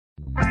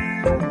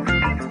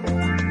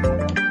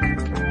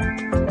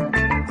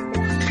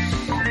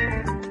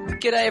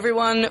G'day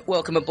everyone,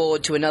 welcome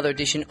aboard to another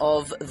edition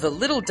of the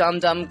Little Dum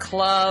Dum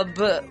Club.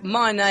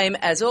 My name,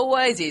 as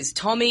always, is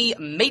Tommy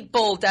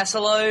Meatball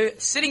Dassalo.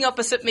 Sitting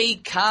opposite me,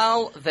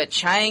 Carl the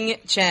Chang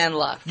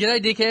Chandler.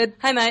 G'day, dickhead.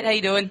 Hey mate, how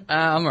you doing?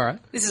 I'm alright.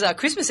 This is our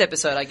Christmas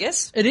episode, I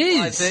guess. It is.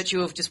 By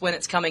virtue of just when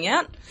it's coming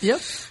out.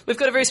 Yep. We've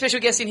got a very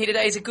special guest in here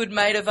today. He's a good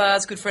mate of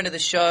ours, good friend of the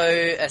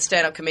show, a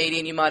stand-up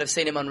comedian. You might have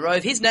seen him on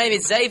Rove. His name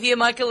is Xavier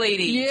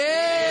Michelides.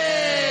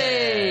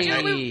 Yay! Do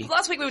you know,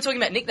 last week we were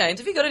talking about nicknames.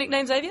 Have you got a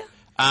nickname, Xavier?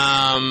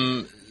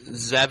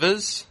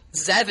 Zavers.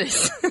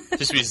 Zavers.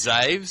 Just be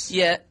Zaves.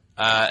 Yeah.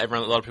 A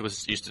lot of people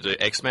used to do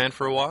X-Man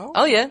for a while.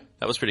 Oh, yeah.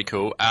 That was pretty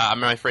cool.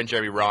 My friend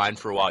Jeremy Ryan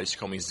for a while used to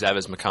call me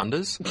Zavers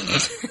Macundas.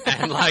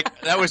 And,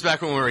 that was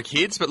back when we were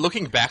kids, but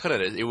looking back on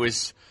it, it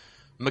was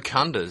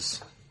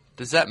Macundas.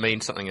 Does that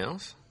mean something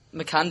else?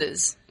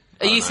 Macundas.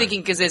 Are you thinking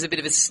because there's a bit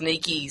of a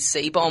sneaky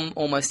C-bomb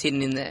almost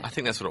hidden in there? I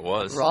think that's what it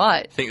was.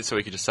 Right. I think so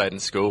we could just say it in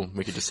school.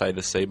 We could just say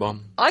the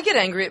C-bomb. I get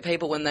angry at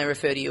people when they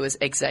refer to you as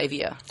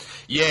Xavier.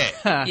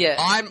 Yeah. Yeah.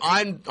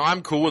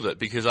 I'm cool with it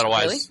because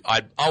otherwise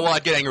Really?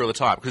 I'd get angry all the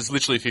time because it's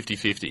literally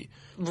 50-50.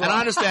 Right. And I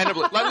understand it.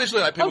 People.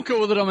 I'm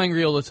cool with it. I'm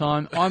angry all the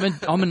time. I'm a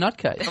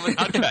nutcase. I'm a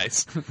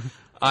nutcase.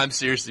 I'm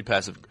seriously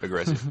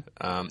passive-aggressive.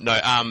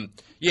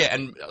 Yeah,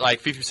 and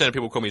 50% of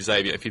people call me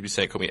Xavier and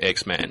 50% call me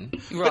X-Man.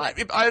 Right.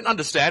 But I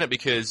understand it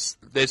because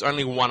there's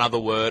only one other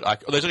word,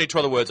 there's only two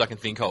other words I can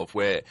think of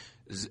where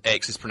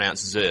X is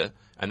pronounced Z,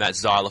 and that's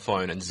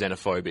xylophone and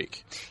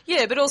xenophobic.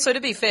 Yeah, but also to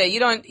be fair, you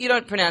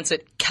don't pronounce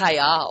it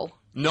K-Al.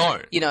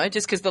 No. You know,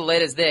 just because the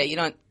letter's there, you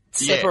don't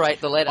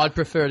separate the letter. I'd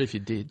prefer it if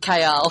you did.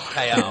 K-Al.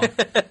 K-Al.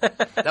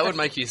 That would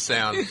make you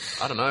sound,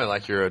 I don't know,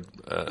 like you're a...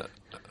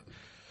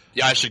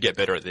 Yeah, I should get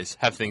better at this.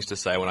 Have things to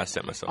say when I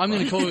set myself. I'm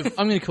going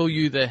to call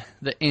you the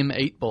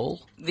M8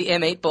 ball. The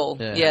M8 ball.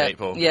 Yeah. Yeah. M8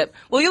 ball. Yep.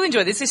 Well, you'll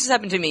enjoy this. This has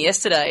happened to me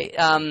yesterday.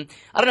 I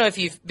don't know if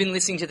you've been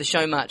listening to the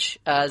show much.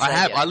 Xavier. I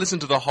have. I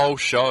listened to the whole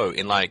show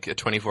in a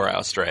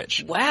 24-hour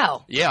stretch.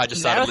 Wow. Yeah, I just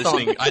started Marathon.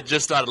 listening. I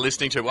just started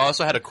listening to it. Well, I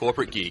also had a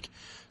corporate gig.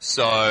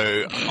 So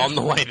on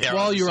the way there,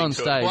 While you're on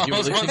stage, While you I were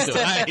was on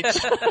listening to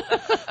stage,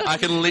 I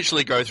can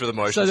literally go through the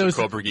motions of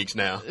corporate gigs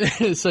now.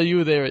 So you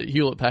were there at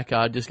Hewlett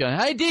Packard just going,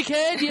 hey,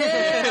 dickhead,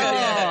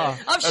 yeah!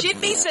 I've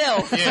shit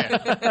myself.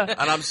 Yeah,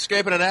 and I'm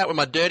scraping it out with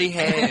my dirty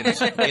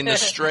hands in the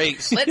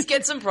streets. Let's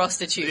get some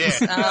prostitutes.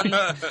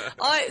 Yeah.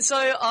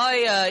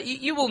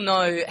 You will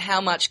know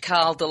how much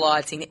Carl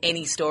delights in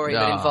any story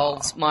that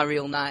involves my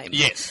real name.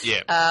 Yes,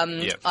 yeah.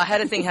 I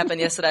had a thing happen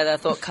yesterday that I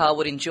thought Carl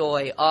would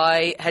enjoy.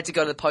 I had to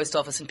go to the post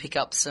office and pick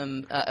up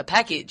a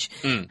package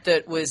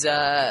that was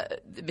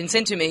been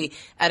sent to me,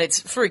 and it's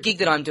for a gig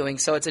that I'm doing,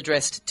 so it's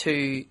addressed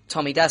to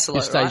Tommy Dassalo.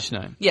 Your stage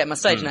name. Yeah, my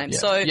stage name. Yeah.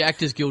 So Your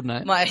Actors Guild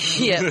name. my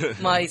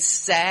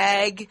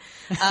SAG.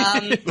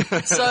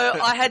 So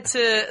I had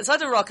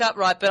to rock up,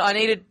 right? But I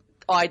needed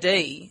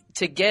ID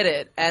to get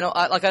it, and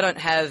I don't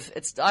have.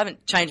 I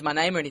haven't changed my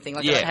name or anything.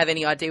 I don't have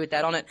any ID with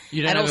that on it.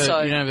 You don't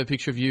have a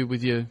picture of you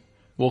with your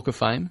Walk of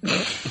Fame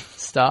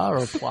star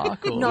or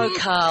plaque? Or... No,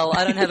 Carl,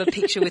 I don't have a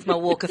picture with my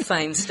Walk of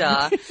Fame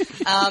star.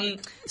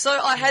 So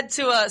I had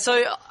to.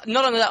 So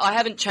not only that, I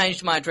haven't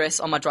changed my address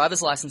on my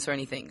driver's license or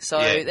anything. So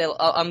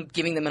I'm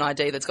giving them an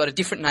ID that's got a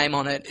different name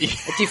on it,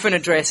 a different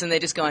address, and they're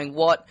just going,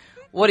 "What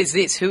is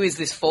this? Who is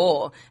this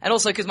for?" And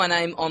also because my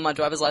name on my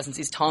driver's license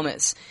is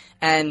Thomas,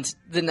 and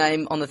the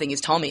name on the thing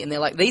is Tommy, and they're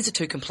like, "These are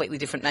two completely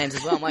different names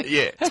as well." I'm like,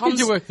 How did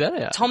you work that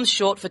out? Tom's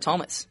short for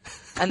Thomas.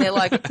 And they're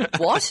like,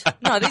 what?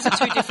 No, these are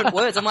two different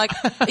words. I'm like,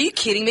 are you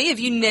kidding me? Have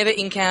you never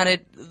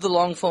encountered the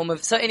long form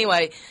of... So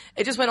anyway,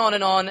 it just went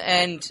on,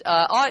 and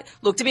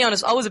to be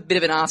honest, I was a bit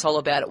of an asshole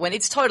about it when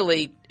it's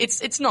totally...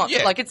 It's not.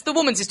 Yeah. It's the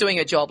woman's just doing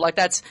her job. I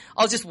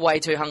was just way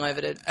too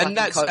hungover to fucking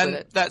cope with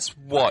it. That's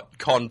what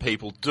con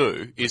people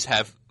do, is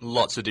have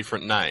lots of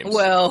different names.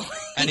 Well,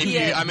 and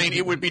if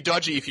it would be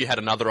dodgy if you had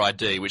another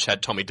ID which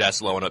had Tommy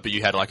Dassalo on it, but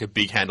you had a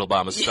big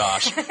handlebar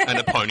moustache and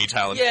a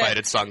ponytail and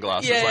faded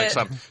sunglasses, like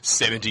some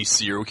 70s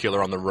serial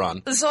killer on the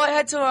run. So I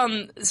had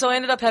to. So I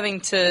ended up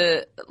having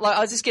to.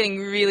 I was just getting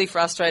really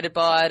frustrated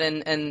by it,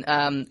 and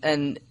I'm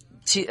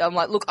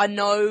like, look, I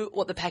know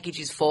what the package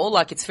is for.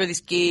 It's for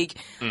this gig.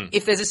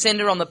 If there's a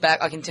sender on the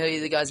back, I can tell you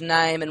the guy's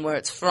name and where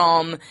it's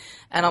from.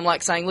 And I'm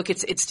saying, look,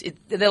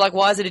 they're like,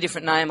 why is it a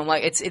different name? I'm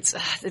like, it's a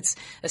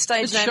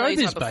stage name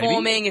that I'm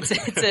performing.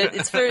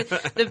 It's for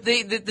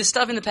the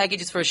stuff in the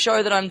package is for a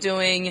show that I'm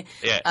doing.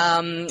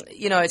 Yeah.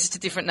 It's just a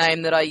different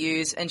name that I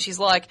use. And she's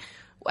like,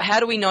 how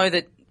do we know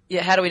that?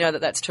 Yeah, how do we know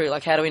that that's true?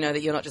 How do we know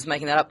that you're not just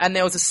making that up? And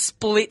there was a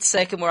split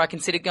second where I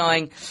considered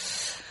going,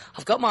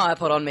 I've got my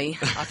iPod on me.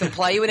 I can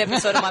play you an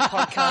episode of my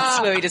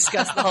podcast where we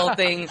discuss the whole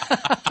thing.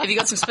 Have you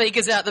got some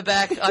speakers out the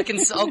back? I'll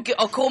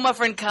call my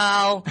friend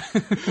Carl.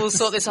 We'll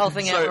sort this whole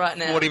thing out right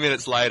now. 40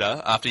 minutes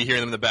later, after you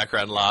hearing them in the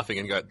background laughing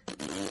and go,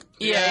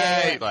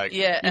 yeah.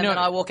 Yay! And then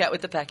I walk out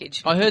with the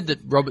package. I heard that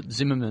Robert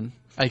Zimmerman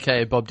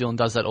AKA Bob Dylan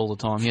does that all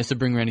the time. He has to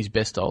bring around his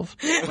best of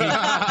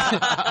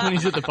when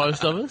he's at the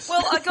post office.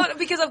 Well,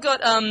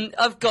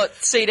 I've got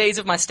CDs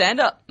of my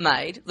stand-up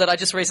made that I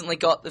just recently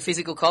got the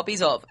physical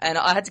copies of, and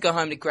I had to go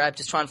home to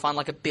try and find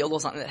like a bill or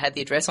something that had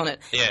the address on it.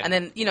 Yeah. And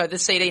then, the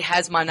CD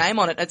has my name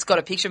on it. It's got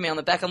a picture of me on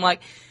the back. I'm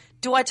like,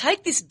 do I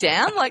take this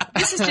down? Like,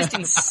 this is just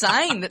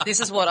insane that this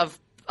is what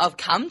I've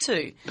come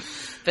to.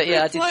 But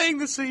yeah, I did. Playing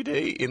the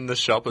CD in the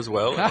shop as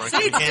well. I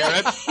can hear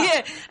it.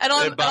 Yeah, and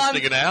They're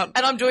busting it out.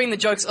 And I'm doing the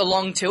jokes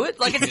along to it.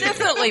 Like, it's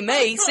definitely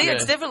me. See,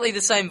 it's definitely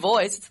the same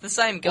voice. It's the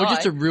same guy. Or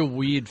just a real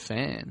weird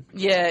fan.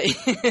 Yeah.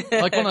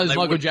 Like one of those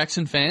Michael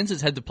Jackson fans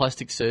that's had the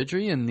plastic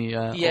surgery and the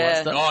all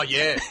that stuff. Oh,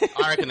 yeah.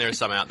 I reckon there are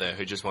some out there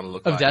who just want to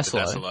look like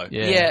Dassolo. Dassolo.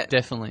 Yeah,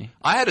 definitely.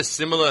 I had a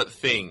similar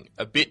thing,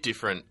 a bit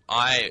different.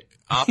 I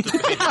hate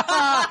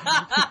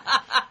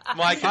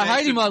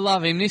him, I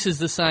love him. This is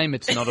the same.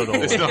 It's not at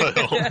all. It's not at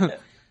all.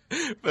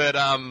 But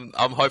I'm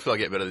hopefully I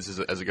get better at this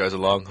as it goes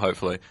along.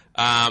 Hopefully,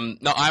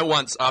 no. I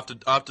once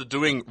after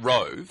doing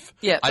Rove,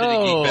 I did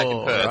a gig back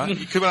in Perth.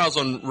 Because when I was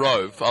on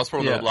Rove, I was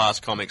probably one of the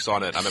last comics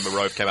on it. I remember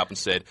Rove came up and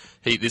said,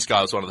 "This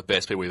guy was one of the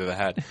best people we've ever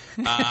had."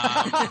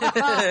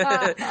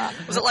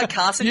 Was it like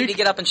Carson? Did he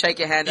get up and shake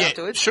your hand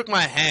afterwards? Shook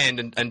my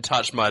hand and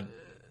touched my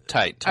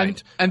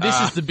taint. And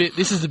this is the bit.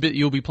 This is the bit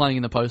you'll be playing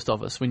in the post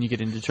office when you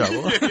get into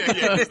trouble. Yeah.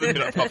 That's the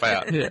bit I pop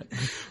out. Yeah.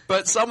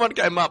 But someone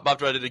came up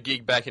after I did a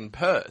gig back in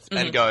Perth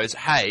and goes,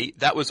 "Hey,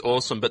 that was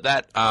awesome, but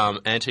that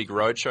Antique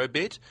Roadshow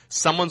bit,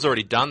 someone's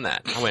already done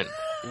that." I went,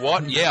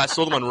 "What?" "Yeah, I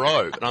saw them on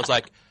Rove," and I was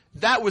like,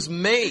 "That was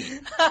me."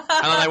 And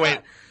then they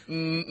went,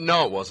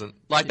 "No, it wasn't."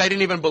 Like they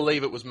didn't even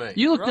believe it was me.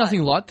 You look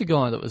nothing like the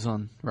guy that was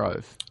on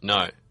Rove.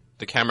 No,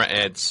 the camera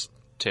adds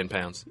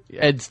 £10.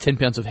 Adds 10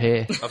 pounds of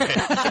hair.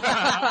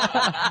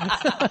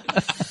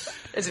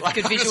 Is it a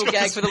good visual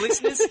gag for the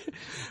listeners?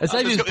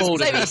 Xavier's bald.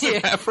 Xavier's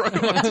afro on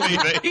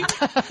TV.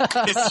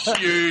 This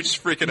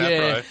huge freaking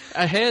afro.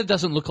 A hair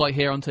doesn't look like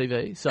hair on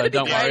TV, so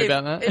don't worry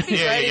about that. It'd be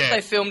great if they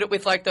filmed it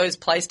with like those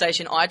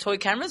PlayStation iToy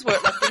cameras where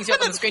it like brings you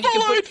up on the screen.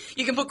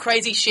 You can put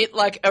crazy shit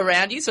like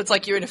around you, so it's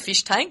like you're in a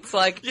fish tank. It's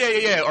like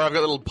yeah. Or I've got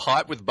a little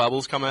pipe with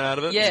bubbles coming out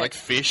of it. Yeah. There's like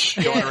fish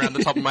going around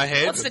the top of my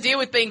head. What's the deal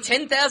with being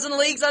 10,000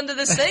 leagues under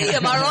the sea?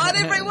 Am I right,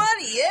 everyone?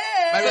 Yeah.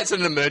 Maybe that's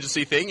an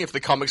emergency thing. If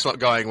the comic's not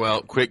going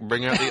well, quick,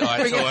 bring out the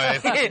iToy.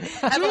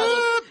 Have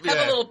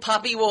a little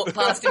puppy walk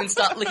past him and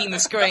start licking the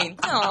screen.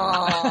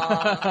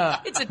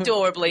 Aww. It's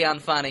adorably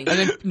unfunny.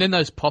 And then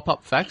those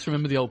pop-up facts.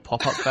 Remember the old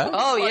pop-up facts?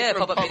 Oh, yeah,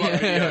 pop-up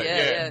video.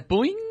 Yeah.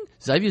 Boing.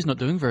 Xavier's not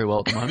doing very well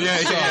at the moment.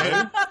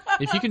 Yeah.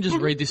 If you can just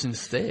read this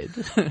instead.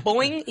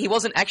 Boing, he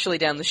wasn't actually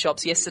down the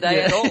shops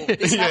yesterday at all.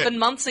 This happened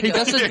months ago. He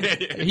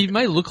doesn't. He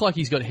may look like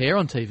he's got hair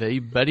on TV,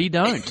 but he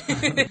don't.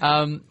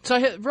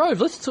 So Rove,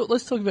 let's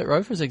talk about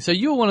Rove for a second. So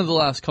you were one of the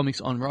last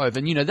comics on Rove,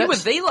 and that's... You were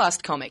the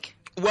last comic.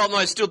 Well,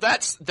 no, still,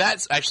 that's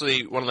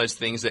actually one of those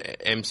things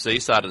that MC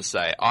started to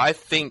say. I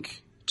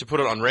think, to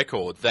put it on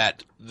record,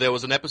 that there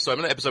was an episode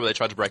where they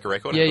tried to break a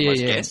record and most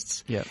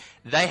guests. Yeah.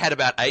 They had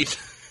about 8...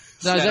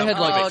 No, they had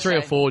like 3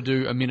 or 4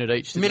 do a minute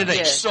each. Minute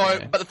each.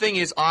 Yeah. But the thing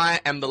is, I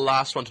am the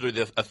last one to do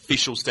the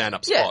official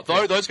stand-up spot.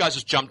 Those guys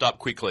just jumped up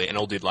quickly and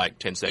all did like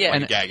 10 seconds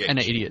like a gag each. And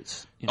are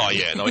idiots. You know? Oh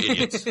yeah, they were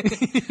idiots.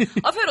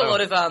 I've heard a lot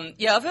of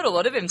I've heard a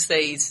lot of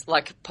MCs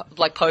like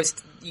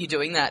post you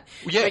doing that.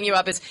 Bring you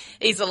up as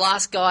he's the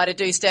last guy to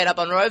do stand up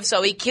on Rove,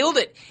 so he killed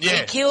it. Yeah.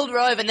 He killed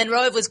Rove, and then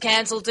Rove was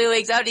cancelled 2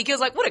 weeks after. He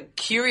kills what a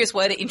curious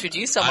way to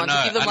introduce someone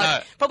to give them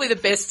probably the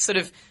best one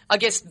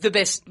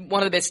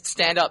of the best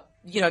stand up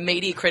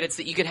media credits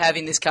that you could have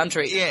in this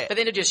country. Yeah. But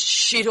then to just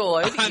shit all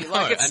over you.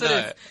 Like it's sort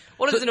of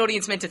what is an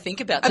audience meant to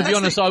think about? To be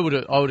honest, I would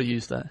have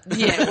used that.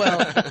 Yeah,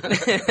 well.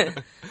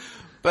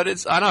 But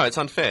I know it's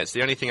unfair. It's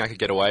the only thing I could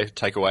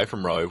take away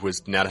from Rove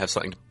was now to have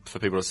something for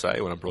people to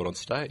say when I'm brought on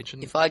stage.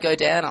 And if I go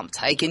down, I'm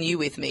taking you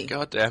with me.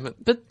 God damn it!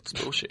 But it's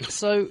bullshit.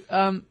 So,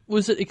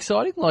 was it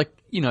exciting? Like,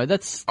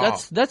 that's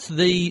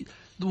the.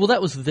 Well,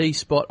 that was the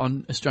spot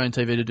on Australian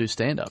TV to do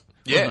stand-up.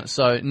 Yeah.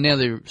 So now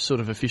there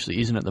sort of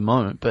officially isn't at the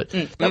moment, but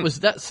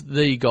that's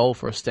the goal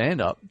for a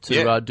stand-up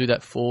to do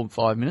that 4 or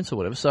 5 minutes or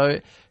whatever.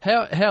 So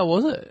how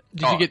was it?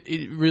 Did you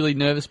get really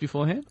nervous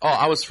beforehand? Oh,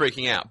 I was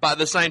freaking out. But at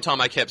the same time,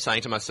 I kept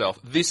saying to myself,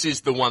 this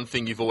is the one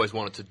thing you've always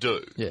wanted to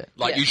do. Yeah.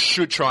 You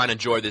should try and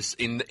enjoy this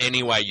in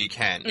any way you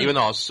can, even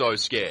though I was so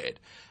scared.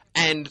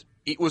 And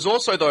it was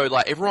also, though,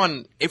 like,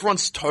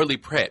 everyone's totally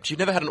prepped. You've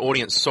never had an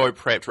audience so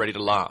prepped, ready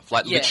to laugh.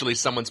 Like, literally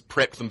someone's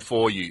prepped them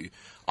for you.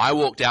 I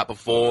walked out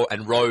before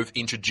and Rove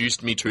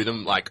introduced me to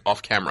them, like,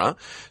 off camera.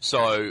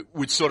 So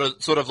we'd sort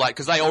of like,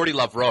 because they already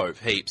love Rove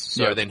heaps.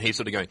 So then he's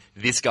sort of going,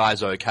 this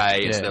guy's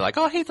okay. And so they're like,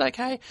 oh, he's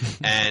okay.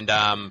 And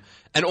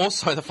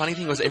also the funny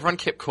thing was everyone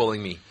kept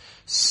calling me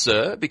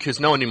Sir, because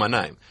no one knew my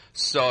name.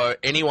 So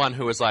anyone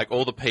who was like,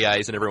 all the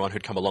PAs and everyone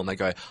who'd come along, they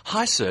go,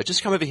 hi, sir,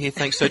 just come over here,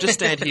 thanks, sir. Just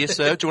stand here,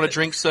 sir. Do you want a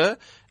drink, sir?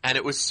 And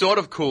it was sort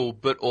of cool,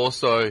 but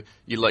also,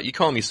 you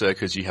call me sir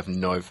because you have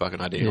no fucking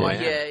idea who I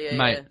am. Yeah.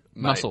 Mate,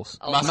 Muscles.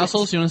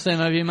 Muscles, you want to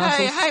stand over here,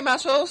 Muscles? Hey,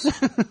 Muscles.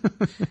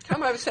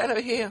 Come over, stand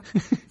over here.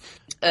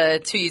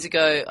 2 years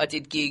ago, I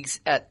did gigs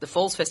at the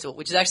Falls Festival,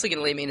 which is actually going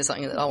to lead me into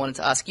something that I wanted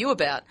to ask you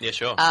about. Yeah,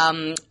 sure.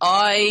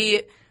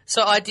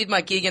 So I did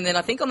my gig, and then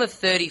I think on the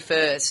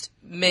 31st,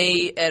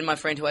 me and my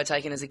friend who I'd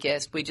taken as a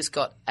guest, we just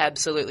got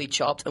absolutely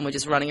chopped, and we're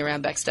just running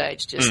around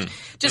backstage,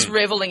 just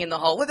reveling in the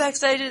whole. We're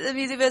backstage at the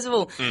music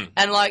festival,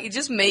 and like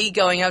just me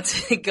going up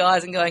to the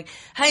guys and going,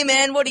 "Hey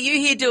man, what are you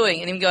here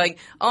doing?" And him going,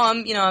 "Oh,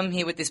 I'm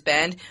here with this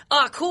band."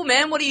 "Oh, cool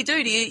man, what do?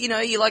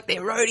 You like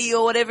their roadie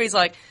or whatever?" He's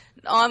like,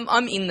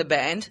 I'm in the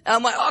band. And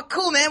I'm like, "Oh,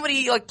 cool man, what do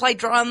you like? Play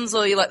drums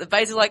or you like the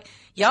bass?" He's like,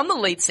 "Yeah, I'm the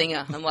lead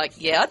singer." I'm like,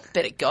 "Yeah, I'd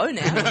better go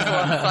now before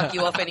I fuck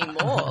you off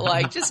anymore."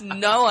 Like, just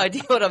no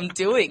idea what I'm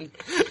doing.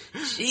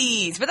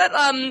 Jeez. But that,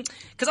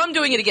 because I'm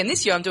doing it again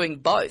this year, I'm doing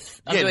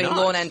both. I'm doing nice.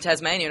 lawn and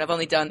Tasmania,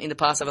 and in the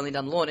past I've only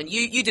done lawn. And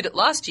you did it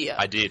last year.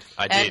 I did.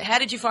 And how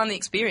did you find the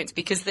experience?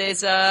 Because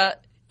there's, to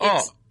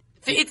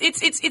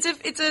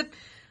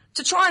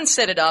try and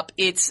set it up,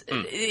 it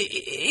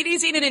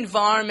is in an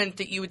environment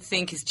that you would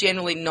think is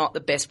generally not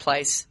the best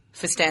place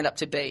for stand-up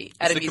to be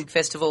at a music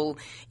festival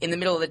in the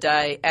middle of the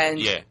day.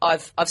 And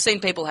I've seen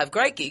people have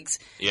great gigs,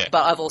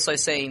 but I've also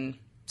seen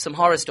some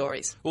horror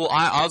stories. Well,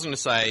 I was going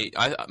to say,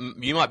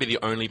 you might be the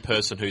only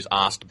person who's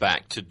asked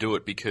back to do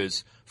it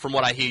because, from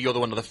what I hear, you're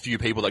one of the few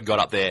people that got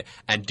up there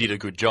and did a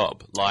good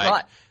job.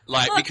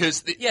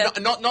 Because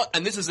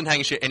and this isn't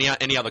hanging shit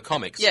any other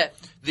comics. Yeah.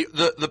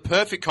 The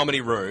perfect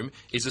comedy room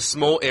is a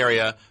small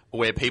area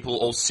where people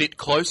all sit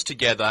close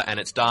together and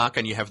it's dark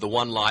and you have the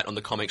one light on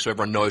the comic so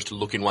everyone knows to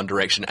look in one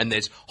direction and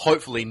there's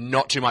hopefully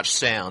not too much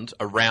sound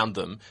around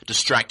them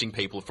distracting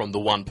people from the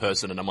one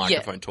person and a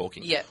microphone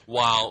talking. Yeah.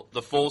 While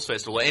the Falls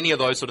Festival or any of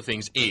those sort of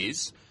things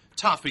is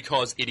tough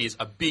because it is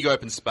a big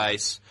open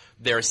space.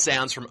 There are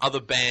sounds from other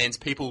bands,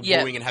 people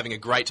booing and having a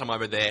great time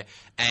over there,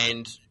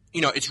 and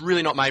it's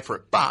really not made for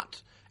it.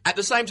 But at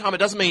the same time, it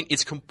doesn't mean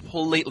it's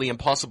completely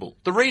impossible.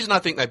 The reason I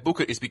think they book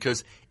it is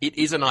because it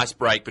is a nice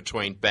break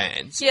between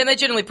bands. Yeah, and they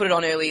generally put it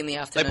on early in the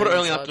afternoon. They put it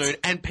early in the afternoon,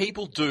 and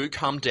people do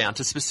come down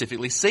to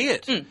specifically see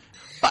it.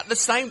 But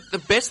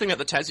the best thing about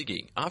the Tassie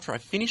gig, after I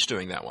finished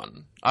doing that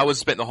one, I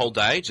spent the whole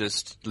day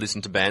just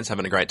listening to bands,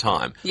 having a great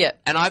time. Yeah.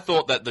 And I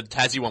thought that the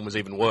Tassie one was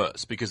even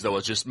worse because there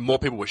was just more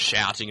people were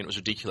shouting and it was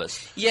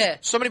ridiculous. Yeah.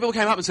 So many people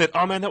came up and said,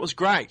 "Oh man, that was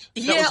great."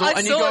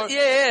 I saw it,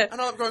 yeah. And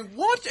I'm going,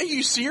 "What? Are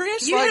you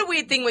serious?" You had a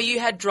weird thing where you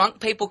had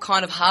drunk people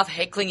kind of half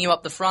heckling you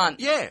up the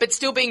front. Yeah. But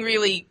still being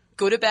really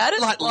good about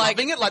it. Like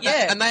loving it, like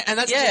that. And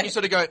that's when you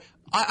sort of go,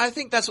 I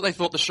think that's what they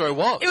thought the show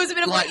was. It was a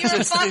bit of like, "You're a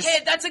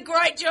fuckhead, that's a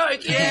great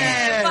joke.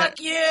 Yeah, fuck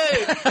you.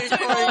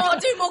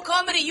 Do more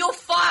comedy, you're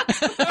fucked.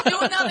 Do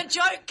another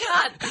joke,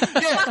 cunt.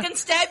 Fucking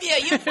stab you,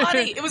 you're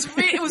funny." It was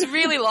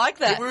really like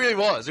that. It really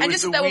was. It and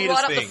was just the they were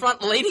right thing. up the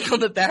front leaning on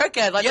the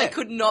barricade. Like, they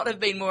could not have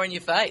been more in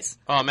your face.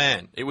 Oh,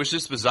 man. It was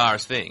just the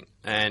bizarrest thing.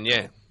 And,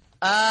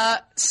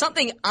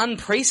 something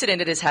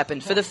unprecedented has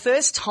happened. For the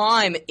first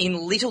time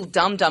in Little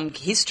Dum Dum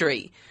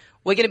history,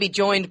 we're going to be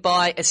joined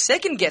by a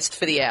second guest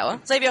for the hour.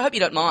 Xavier, I hope you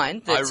don't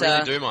mind. I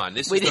really do mind.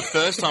 This is the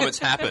first time it's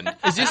happened.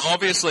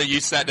 Obviously, you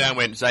sat down and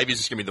went, "Xavier's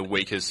just going to be the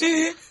weakest."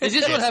 Is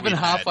this what happened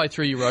halfway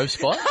through your rove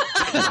spot?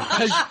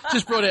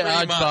 Just brought out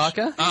Arj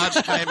Barker.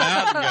 Arj came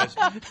out and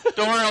goes,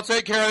 "Don't worry, I'll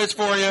take care of this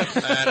for you."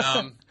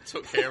 And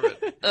took care of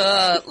it.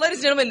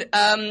 Ladies and gentlemen,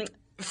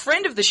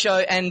 friend of the show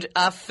and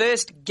our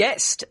first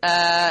guest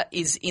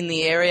is in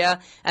the area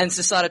and has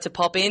decided to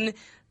pop in.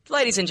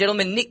 Ladies and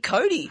gentlemen, Nick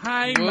Cody.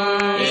 Hey,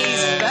 mate.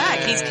 He's back.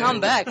 He's come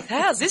back.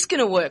 How's this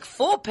going to work?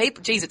 4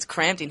 people. Jeez, it's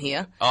cramped in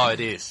here. Oh,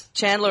 it is.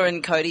 Chandler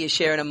and Cody are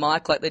sharing a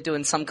mic like they're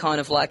doing some kind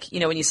of like,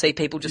 when you see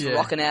people just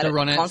rocking out at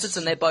concerts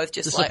and they're both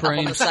just like up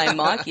on the same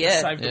mic.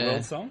 Yeah. Save the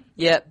World song.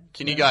 Yeah.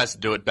 Can you guys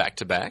do it back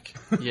to back?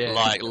 Yeah.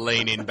 Like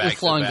lean in back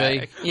to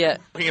back. Yeah.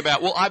 Thinking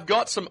about, I've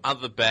got some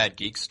other bad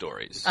gig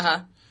stories.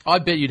 I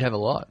bet you'd have a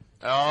lot.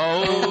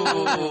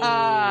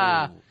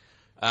 Oh.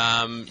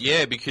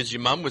 Because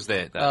your mum was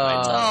there.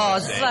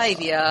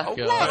 Xavier. I'm trying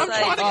to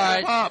get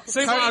up.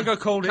 See why I got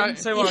called in.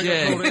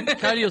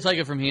 Cody will take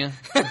it from here.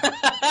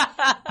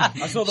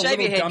 I saw the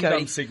little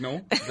dum-dum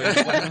signal.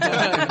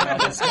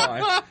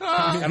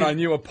 And I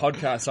knew a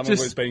podcast someone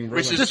was being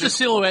ruined. Just a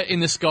silhouette in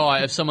the sky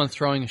of someone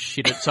throwing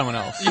shit at someone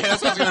else. Yeah,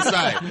 that's what I was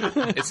going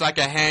to say. It's like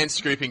a hand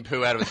scooping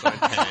poo out of its own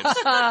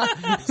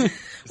pants.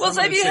 Well,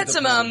 Xavier,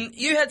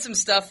 you had some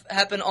stuff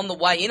happen on the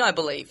way in, I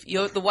believe.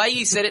 The way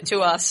you said it to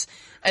us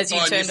as you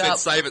turned you up.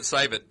 Said,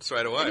 save it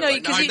straight away. No,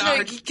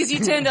 because you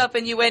turned up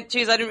and you went,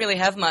 "Geez, I didn't really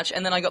have much,"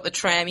 and then I got the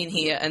tram in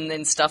here, and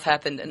then stuff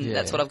happened, and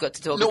that's what I've got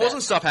to talk about. No, it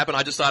wasn't stuff happened.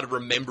 I just started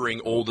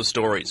remembering all the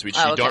stories, which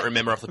you don't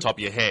remember off the top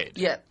of your head.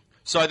 Yeah.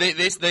 So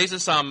these are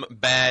some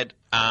bad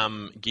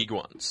gig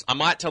ones. I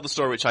might tell the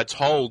story which I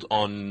told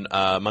on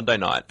Monday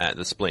night at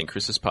the Spleen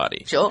Christmas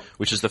party. Sure.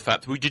 Which is the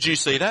fact. Did you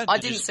see that? I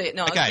didn't see it.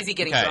 No, I was busy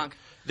getting drunk.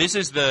 This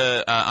is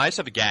I used to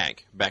have a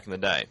gag back in the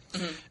day.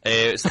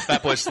 It's the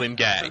Fatboy Slim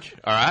gag,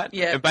 all right?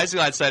 Yeah. And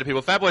basically I'd say to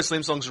people, Fatboy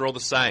Slim songs are all the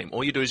same.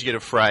 All you do is you get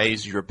a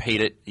phrase, you repeat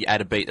it, you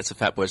add a beat, that's a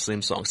Fatboy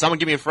Slim song. Someone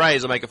give me a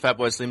phrase, I'll make a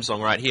Fatboy Slim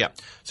song right here.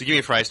 So give me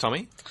a phrase,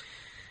 Tommy.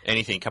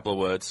 Anything, couple of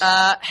words.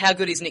 How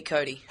good is Nick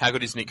Cody? How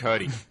good is Nick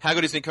Cody? How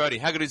good is Nick Cody?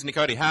 How good is Nick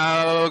Cody?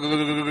 How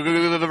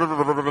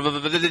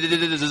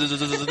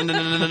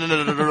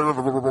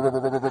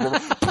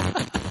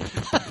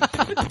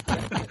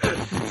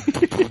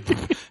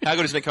How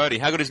good is Nick Cody?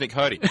 How good is Nick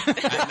Cody? That's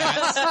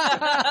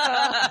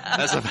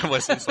a Fat Boy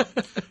Slim song.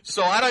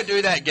 So I don't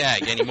do that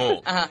gag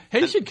anymore.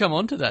 He should come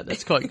on to that.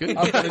 That's quite good.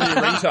 I've got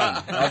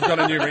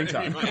a new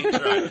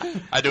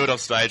ringtone. I do it off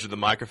stage with the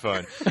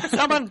microphone.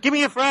 Someone, give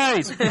me a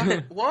phrase.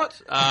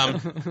 What?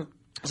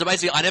 So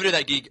basically, I never do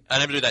that gig. I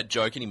never do that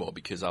joke anymore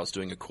because I was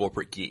doing a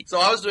corporate gig. So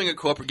I was doing a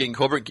corporate gig.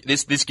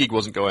 This gig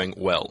wasn't going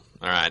well.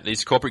 All right,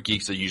 these corporate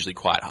gigs are usually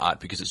quite hard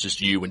because it's just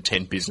you and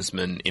 10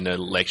 businessmen in a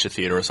lecture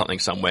theatre or something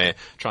somewhere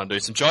trying to do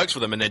some jokes for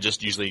them, and they're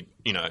just usually,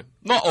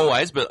 not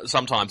always, but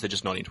sometimes they're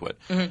just not into it.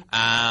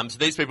 Mm-hmm. So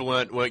these people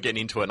weren't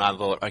getting into it, and I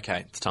thought,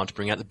 okay, it's time to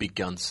bring out the big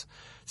guns.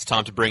 It's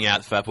time to bring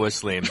out Fat Boy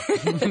Slim.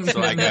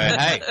 So I go,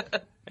 hey,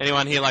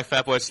 anyone here like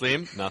Fat Boy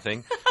Slim?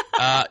 Nothing.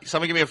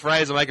 Someone give me a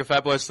phrase. I'll make a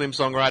Fat Boy Slim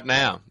song right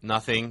now.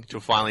 Nothing. Till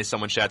finally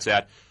someone shouts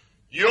out,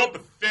 "You're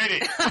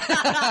pathetic."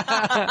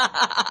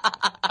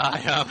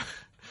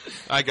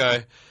 I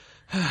go,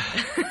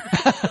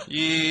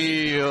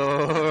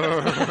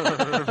 "You're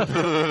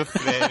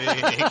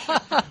pathetic.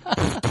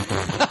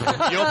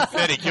 You're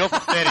pathetic. You're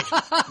pathetic."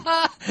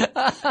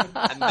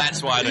 And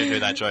that's why I don't do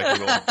that joke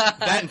anymore.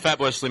 That and Fat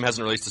Boy Slim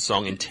hasn't released a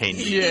song in 10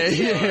 years.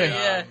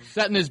 Yeah.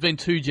 That and there's been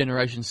 2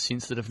 generations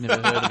since that have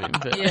never heard of him.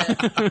 But.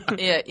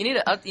 Yeah. You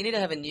need to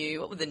have a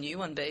new. What would the new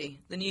one be?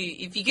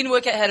 If you can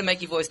work out how to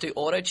make your voice do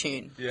auto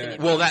tune. Yeah.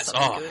 Well,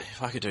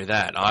 if I could do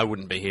that, I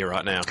wouldn't be here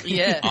right now.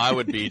 Yeah. I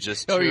would be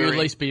just. Or you at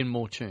least be in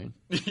more tune.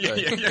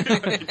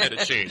 Better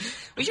tune.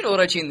 We should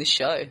auto tune this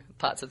show.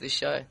 Parts of this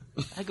show.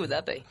 How good would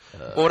that be?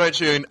 Auto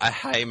tune a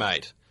 "Hey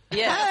mate."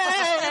 Yeah.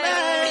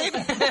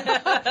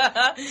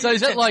 So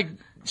is that like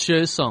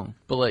Cher's song,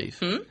 Believe?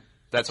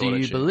 That's Do auto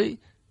you tune. believe?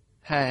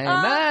 Hey,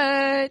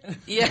 mate.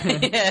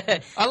 Yeah.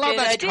 I love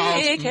that's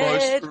Carl's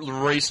most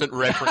recent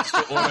reference to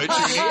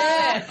auto-tuning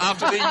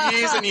after the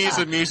years and years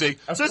of music.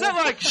 So is that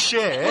like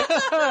Cher?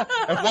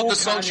 What the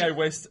Kanye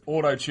West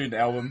auto-tuned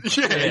album.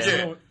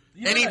 Yeah.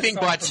 Anything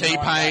by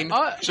T-Pain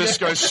just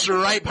goes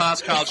straight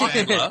past Carl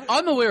Chandler.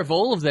 I'm aware of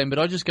all of them, but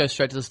I just go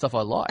straight to the stuff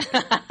I like.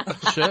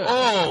 Sure.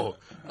 Oh,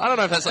 I don't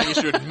know if that's something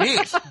you should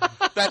admit.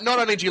 That not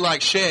only do you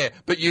like Cher,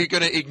 but you're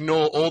going to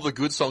ignore all the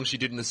good songs she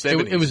did in the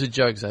 70s. It was a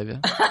joke,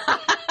 Xavier.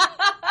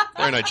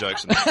 There are no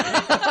jokes in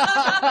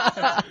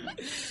that.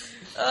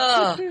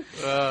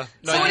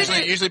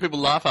 Usually people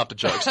laugh after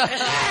jokes. Ow.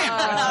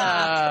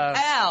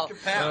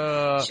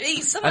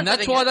 Jeez, And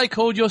that's why they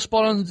called your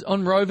spot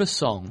on Rover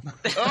Song.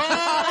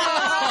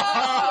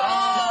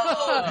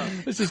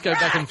 Let's just go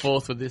back and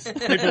forth with this.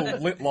 People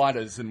lit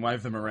lighters and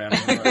wave them around.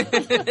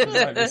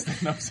 That's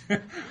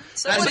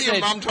what your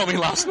mum told me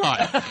last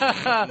night.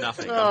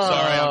 Nothing.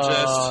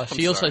 I'm sorry.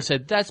 She also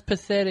said, "That's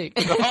pathetic."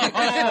 So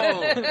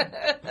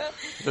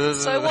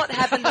what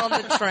happened on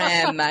the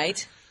tram,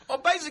 mate? Well,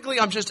 basically,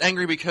 I'm just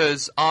angry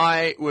because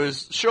I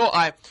was sure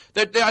I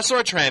saw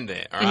a tram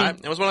there, all right?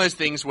 It was one of those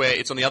things where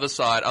it's on the other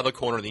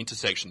corner of the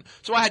intersection.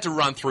 So I had to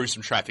run through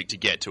some traffic to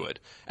get to it.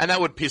 And that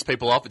would piss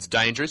people off. It's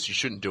dangerous. You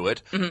shouldn't do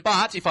it.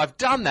 But if I've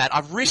done that,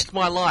 I've risked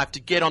my life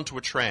to get onto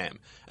a tram.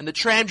 And the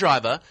tram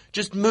driver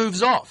just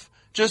moves off,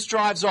 just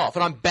drives off,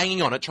 and I'm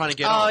banging on it trying to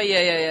get on. Oh,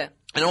 yeah.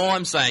 And all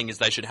I'm saying is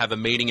they should have a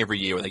meeting every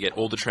year where they get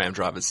all the tram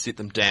drivers, sit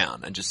them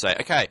down and just say,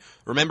 okay,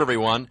 remember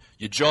everyone,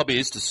 your job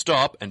is to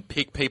stop and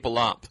pick people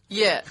up.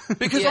 Yeah.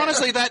 Because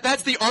honestly,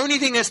 that's the only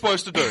thing they're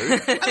supposed to do.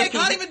 And they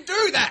can't even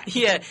do that.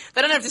 Yeah.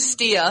 They don't have to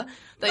steer.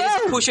 They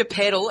just push a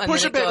pedal and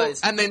then it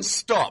goes. And then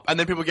stop. And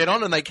then people get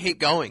on and they keep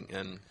going.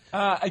 And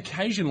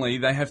occasionally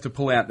they have to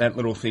pull out that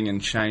little thing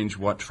and change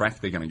what track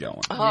they're going to go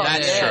on. Oh,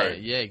 that's true.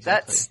 Yeah,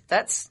 exactly.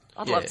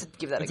 I'd love to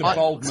give that It's a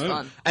bold move.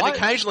 fun. And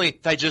occasionally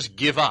they just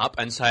give up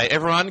and say,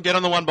 everyone, get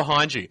on the one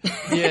behind you.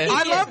 Yeah.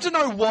 I'd love to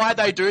know why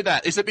they do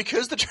that. Is it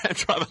because the tram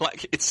driver,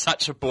 it's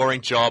such a boring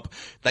job,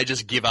 they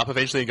just give up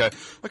eventually and go,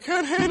 I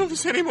can't handle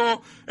this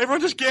anymore. Everyone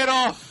just get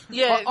off.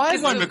 Yeah.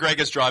 Ewan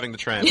McGregor's driving the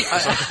tram.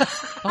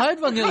 I had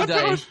one the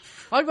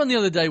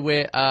other day.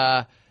 Where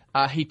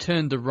he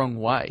turned the wrong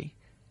way.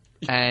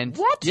 And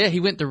What? Yeah, he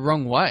went the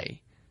wrong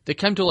way. They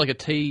came to a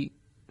T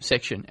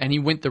section and he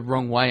went the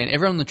wrong way, and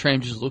everyone on the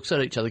tram just looks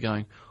at each other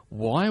going,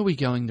 why are we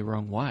going the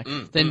wrong way?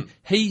 Then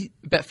he,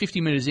 about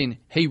 50 metres in,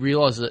 he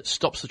realises it,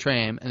 stops the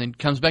tram, and then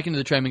comes back into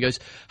the tram and goes,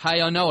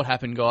 hey, I know what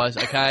happened, guys,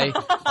 okay?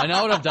 I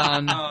know what I've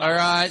done. All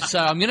right, so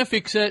I'm going to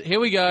fix it. Here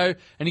we go.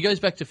 And he goes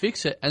back to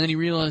fix it, and then he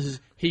realises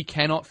he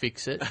cannot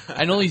fix it,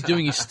 and all he's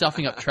doing is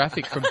stuffing up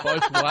traffic from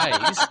both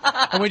ways,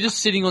 and we're just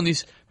sitting on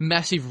this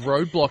massive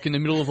roadblock in the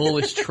middle of all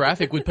this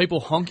traffic with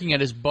people honking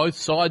at us both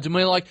sides, and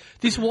we're like,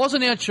 this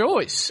wasn't our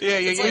choice. Yeah.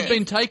 We've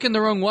been taken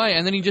the wrong way.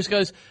 And then he just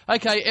goes,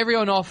 okay,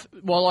 everyone off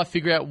while I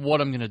figure out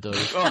what I'm going to do.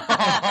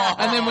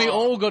 And then we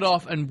all got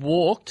off and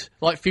walked,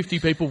 50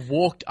 people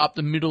walked up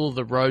the middle of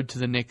the road to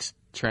the next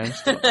tram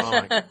stop.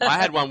 I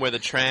had one where the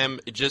tram,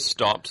 it just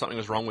stopped, something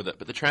was wrong with it,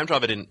 but the tram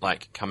driver didn't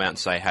come out and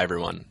say, hey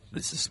everyone,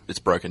 it's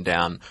broken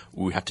down,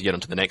 we have to get on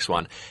to the next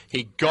one.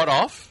 He got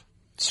off,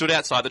 stood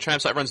outside the tram,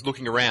 so everyone's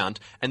looking around,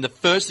 and the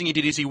first thing he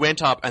did is he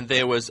went up and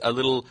there was a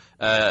little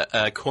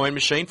coin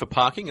machine for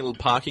parking, a little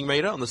parking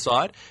meter on the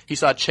side. He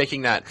started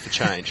checking that for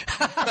change.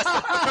 That's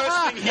the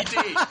first thing he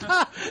did.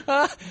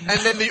 And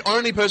then the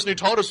only person who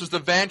told us was the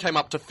van came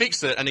up to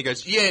fix it, and he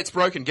goes, yeah, it's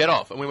broken, get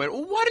off. And we went,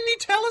 well, why didn't he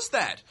tell us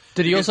that?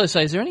 Did he also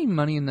say, is there any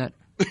money in that?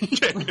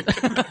 Came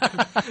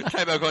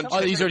back on,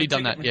 Oh, he's already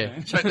done that, yeah.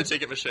 check the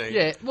ticket machine.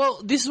 Yeah,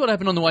 well, this is what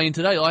happened on the way in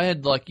today. I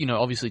had,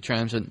 obviously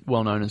trams are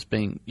well known as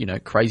being,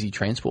 crazy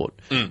transport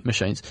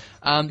machines.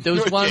 There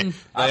was one...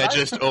 They are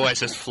just always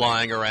just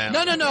flying around.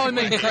 No, I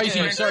mean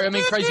crazy, sorry, I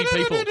mean crazy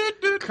people.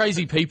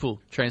 Crazy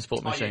people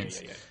transport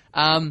machines.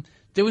 Yeah.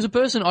 There was a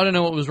person, I don't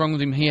know what was wrong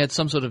with him, he had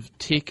some sort of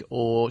tic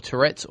or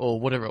Tourette's or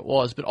whatever it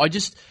was, but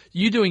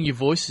you doing your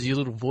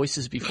little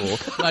voices before,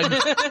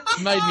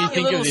 made me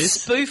think of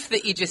this. Spoof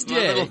that you just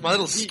did. Yeah, my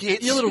little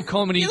skits. Your little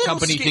comedy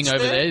company thing over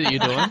there that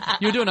you're doing.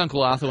 You were doing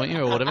Uncle Arthur, weren't you,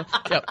 or whatever?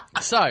 Yep.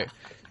 So,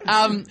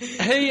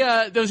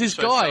 there was this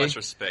guy. So much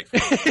respect for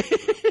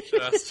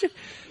him.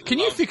 Can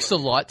you fix the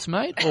lights,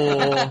 mate?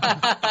 Or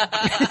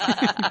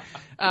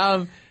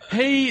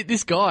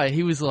this guy,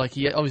 he was like,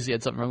 he obviously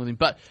had something wrong with him,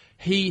 but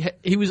he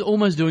was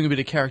almost doing a bit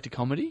of character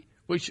comedy,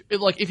 which,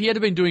 if he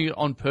had been doing it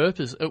on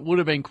purpose, it would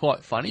have been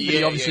quite funny, but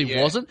he obviously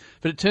wasn't.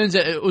 But it turns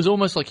out it was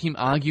almost like him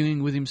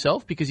arguing with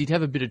himself, because he'd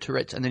have a bit of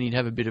Tourette's and then he'd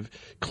have a bit of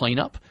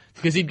clean-up.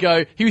 Because he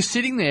was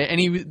sitting there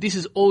and this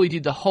is all he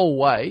did the whole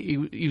way.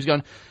 He was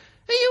going,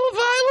 are you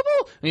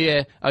available?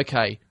 Yeah,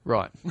 okay,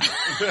 right.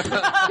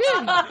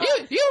 Yeah,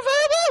 you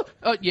available?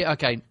 Oh, yeah,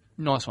 okay,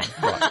 nice one.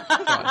 Right.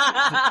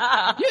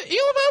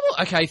 You available?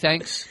 Okay,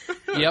 thanks.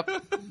 Yep.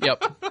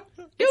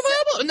 You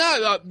available?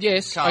 No,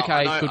 yes, Carl,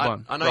 okay, good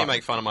one. I know you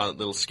make fun of my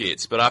little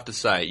skits, but I have to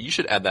say, you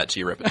should add that to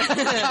your repertoire.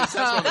 That's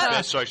one of the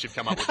best jokes you've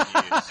come up with to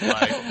use.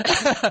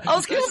 I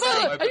was going to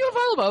say, are you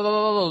available?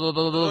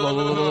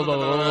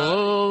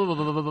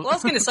 I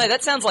was going to say,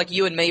 that sounds like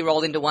you and me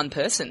rolled into one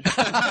person.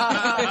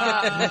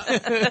 I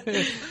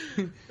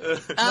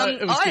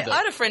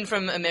had a friend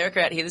from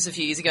America out here, this was a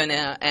few years ago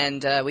now,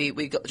 and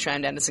we got the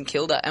tram down to St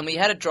Kilda, and we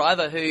had a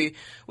driver who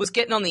was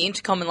getting on the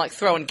intercom and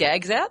throwing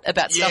gags out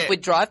about stuff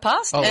we'd drive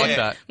past. I like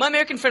that. My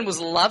American friend was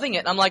loving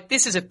it. I'm like,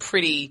 this is a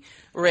pretty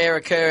rare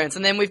occurrence.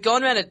 And then we've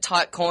gone around a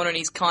tight corner and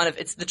he's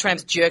the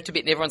tram's jerked a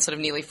bit and everyone's sort of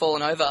nearly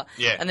fallen over.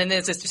 Yeah. And then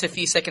there's just a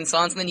few second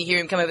silence and then you hear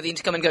him come over the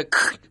intercom and go,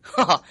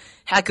 oh,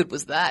 how good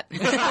was that?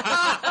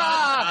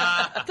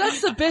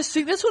 That's the best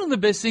thing. That's one of the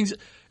best things.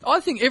 I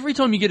think every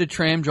time you get a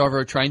tram driver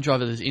or a train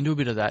driver that's into a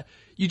bit of that,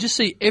 you just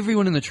see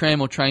everyone in the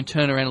tram or train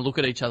turn around and look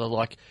at each other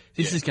like,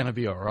 this is going to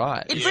be all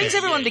right. It brings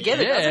everyone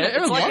together, doesn't it?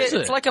 Everyone loves it.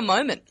 It's like a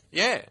moment.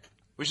 Yeah.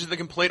 Which is the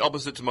complete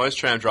opposite to most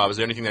tram drivers.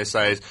 The only thing they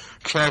say is,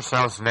 tram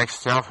stops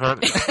next stop.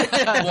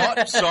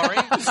 What? Sorry?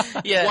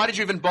 Yeah. Why did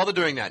you even bother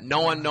doing that?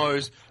 No one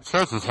knows.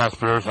 Yeah.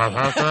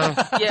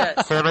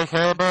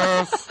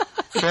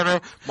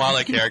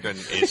 Milo Kerrigan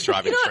is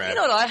driving tram. You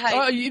know what I hate?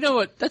 Oh, you know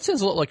what? That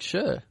sounds a lot like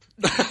Sher.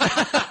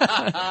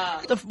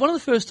 One of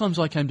the first times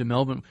I came to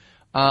Melbourne,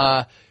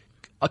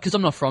 because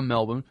I'm not from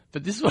Melbourne,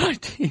 but this is what I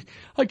did.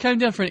 I came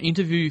down for an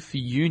interview for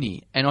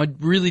uni, and I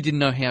really didn't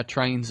know how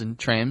trains and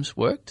trams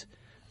worked.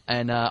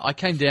 And I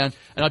came down,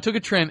 and I took a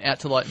tram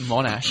out to,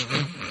 Monash.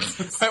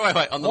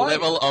 Wait. On the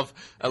level of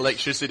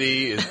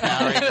electricity is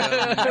powering them.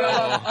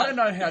 I don't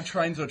know how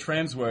trains or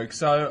trams work,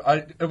 so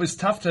it was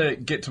tough to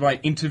get to my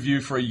interview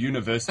for a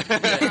university.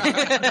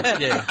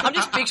 Yeah. I'm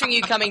just picturing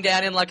you coming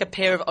down in a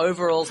pair of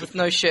overalls with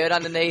no shirt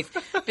underneath,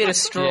 bit of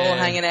straw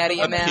hanging out of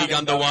your mouth. Pig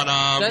under one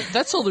arm.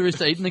 That's all there is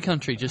to eat in the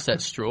country, just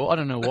that straw. I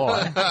don't know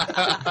why.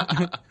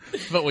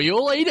 But we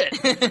all eat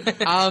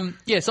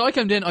it. So I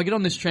come down, I get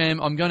on this tram,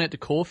 I'm going out to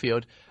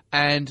Caulfield,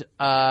 and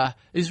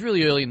it's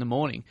really early in the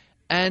morning.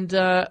 And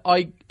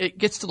it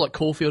gets to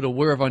Caulfield or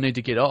wherever I need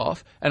to get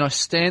off, and I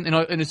stand,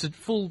 and it's a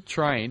full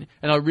train,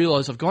 and I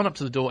realise I've gone up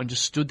to the door and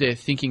just stood there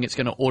thinking it's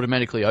going to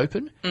automatically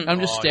open. And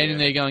I'm just standing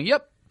there going,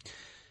 yep,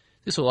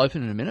 this will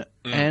open in a minute,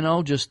 and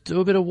I'll just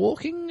do a bit of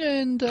walking,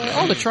 and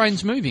the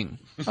train's moving.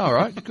 All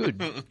right,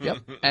 good. Yep.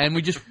 And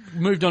we just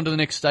moved on to the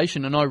next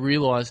station, and I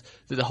realised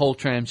that the whole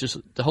train's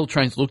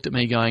looked at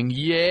me going,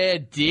 yeah,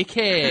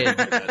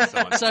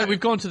 dickhead. So we've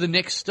gone to the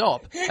next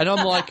stop, and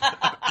I'm like,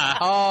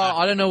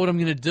 I don't know what I'm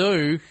going to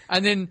do.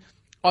 And then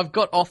I've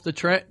got off the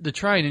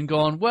train and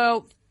gone,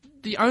 well,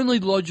 the only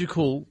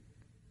logical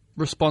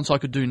response I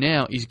could do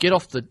now is get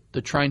off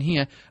the train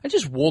here and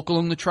just walk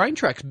along the train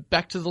tracks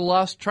back to the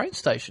last train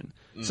station.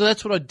 So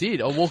that's what I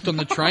did. I walked on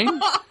the train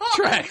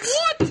tracks.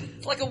 What?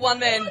 It's like a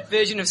one-man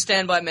version of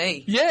Stand By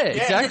Me. Yeah,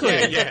 exactly.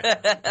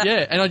 Yeah.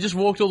 Yeah, and I just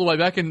walked all the way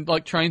back and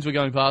trains were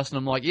going past and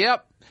I'm like,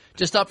 yep,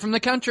 Just up from the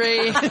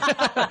country.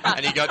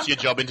 And you got to your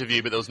job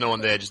interview, but there was no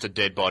one there, just a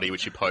dead body,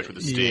 which you poked with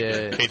a stick.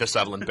 Yeah. Keith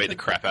Sutherland beat the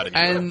crap out of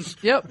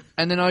you.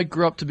 And then I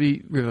grew up to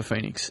be River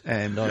Phoenix,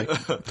 and I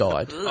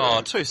died.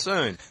 Oh, too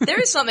soon. There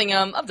is something,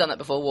 I've done that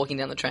before, walking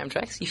down the tram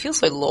tracks. You feel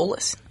so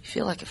lawless. You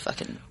feel like a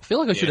fucking... I feel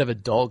like I should have a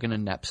dog and a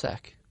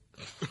knapsack.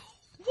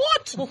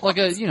 What? Like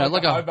a,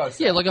 like a hobo.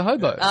 Yeah, like a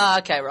hobo.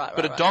 Okay, right.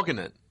 But a dog in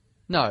it.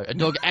 No, a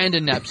dog and a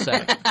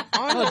knapsack.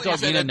 Not a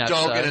dog in a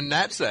knapsack. Dog in a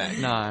knapsack.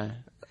 No.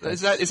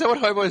 Is that what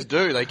hobos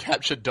do? They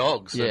capture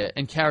dogs. Yeah,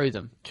 and carry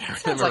them.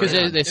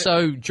 Because They're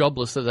so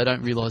jobless that they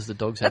don't realise the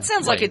dogs have That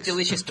sounds like a legs.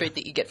 delicious treat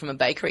that you get from a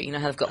bakery. You know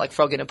how they've got like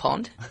frog in a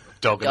pond?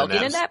 Dog in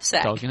a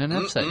knapsack. Dog in a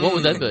knapsack. What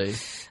would that be?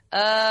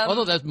 I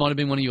thought that might have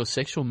been one of your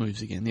sexual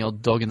moves again, the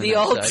old dog in the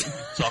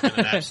knapsack. Dog in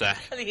the knapsack.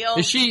 Are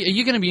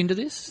you going to be into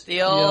this?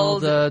 The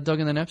old dog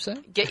in the knapsack?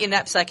 Get your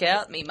knapsack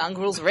out, me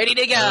mongrel's ready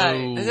to go.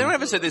 Oh. Has anyone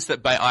ever said this, that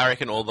I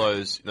reckon all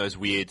those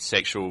weird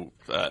sexual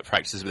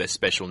practices with their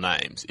special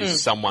names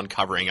is someone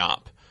covering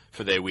up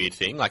for their weird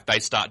thing? Like, they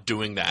start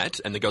doing that,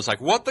 and the girl's like,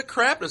 what the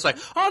crap? And it's like,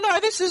 oh no,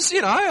 this is,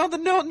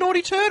 the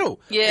naughty turtle.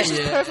 Yeah. This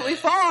is perfectly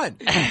fine.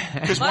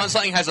 Because once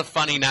something has a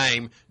funny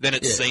name, then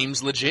it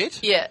seems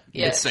legit. Yeah.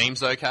 It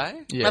seems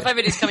okay. Yeah. My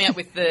favourite is coming up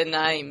with the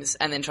names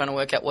and then trying to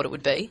work out what it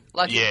would be.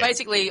 Like,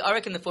 basically, I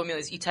reckon the formula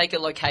is you take a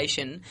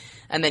location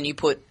and then you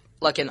put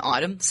like an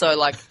item. So,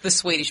 like, the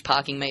Swedish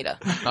parking meter.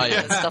 Oh,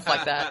 yeah. Stuff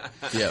like that.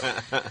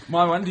 Yeah.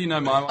 My one, do you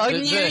know my one? I knew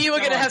you were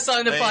going to have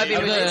something to pipe in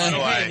with this.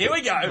 Here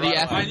we go.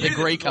 The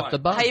Greek up the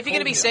butt. Hey, if you're going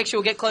to be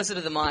sexual, get closer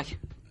to the mic.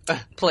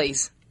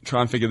 Please.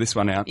 Try and figure this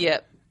one out.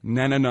 Yep.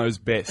 Nana knows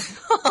best. Is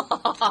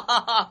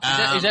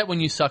that when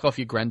you suck off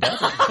your granddad?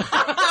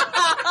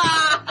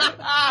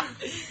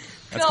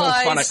 That's called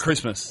fun at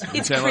Christmas.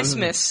 It's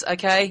Christmas,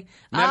 okay?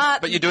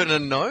 But you do it in a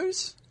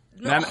nose?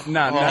 Nana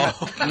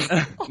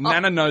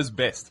knows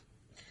best.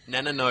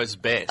 Nana knows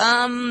best.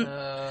 I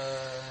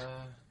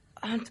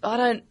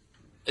don't...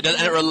 And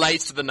it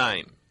relates to the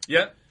name.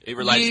 Yep. It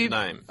relates to the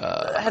name.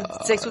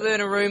 have sex with her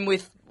in a room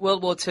with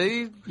World War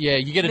II. Yeah,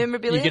 you get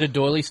a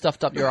doily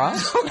stuffed up your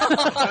ass.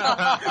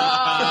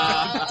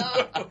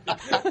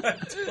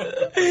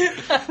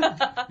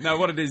 No,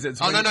 what it is, it's...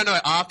 No.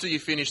 After you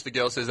finish, the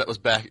girl says that was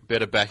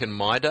better back in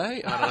my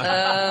day.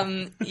 I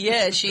don't know.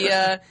 Yeah, she...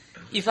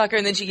 you fuck her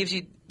and then she gives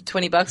you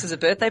 $20 as a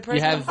birthday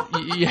present.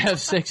 You have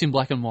sex in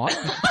black and white.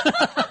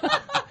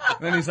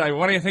 Then he's like,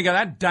 what do you think of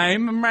that,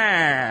 dame?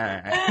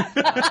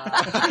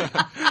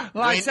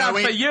 Lights out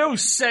for you,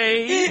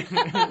 see?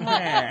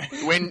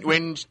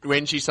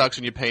 When she sucks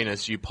on your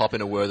penis, you pop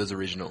in a Werther's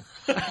original.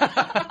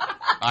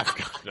 I've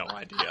got no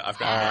idea.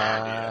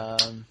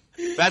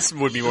 That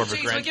would be more of a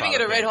grandfather. We're giving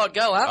it a red hot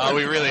go, aren't we? Oh,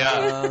 we really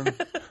are.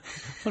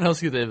 What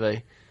else could there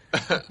be?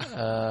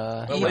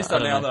 Well, at least I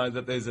now know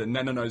that there's a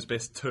Nana knows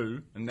best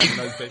 2 and Nana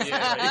knows best 3.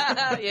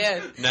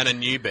 Yeah. Nana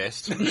knew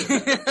best.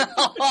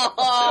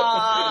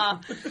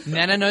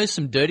 Nana knows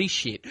some dirty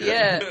shit.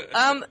 Yeah.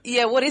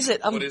 What is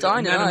it? I'm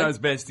dying to know. Nana knows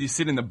best. You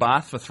sit in the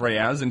bath for 3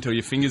 hours until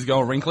your fingers go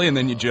all wrinkly and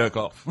then you jerk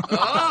off.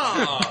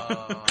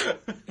 Oh.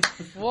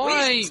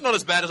 Why? It's not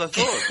as bad as I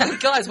thought.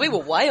 Guys, we were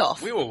way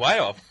off.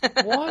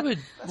 Why would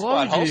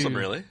quite wholesome,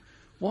 really.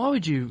 Why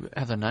would you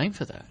have a name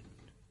for that?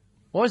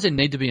 Why does there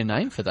need to be a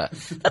name for that?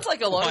 That's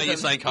like a lot of them. You're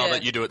saying, Carl,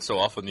 that you do it so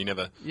often you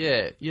never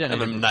you don't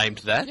have named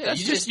that? Yeah,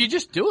 you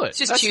just do it. It's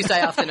just Tuesday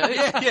afternoon.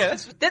 Yeah.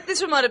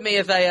 This reminded me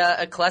of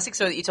a classic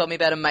story that you told me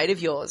about a mate of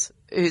yours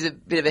who's a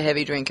bit of a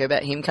heavy drinker,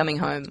 about him coming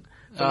home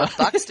from a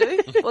Bucks do,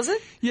 was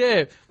it?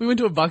 Yeah, we went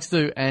to a Bucks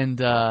do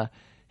and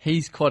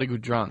he's quite a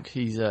good drunk.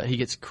 He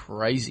gets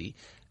crazy.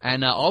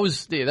 And that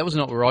was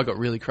not where I got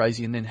really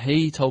crazy. And then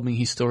he told me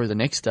his story the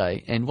next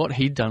day. And what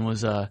he'd done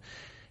was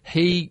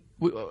it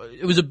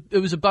was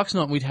a Bucks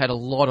night. And we'd had a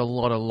lot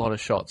of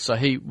shots. So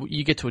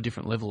you get to a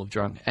different level of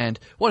drunk. And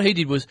what he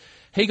did was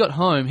he got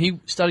home. He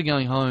started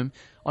going home.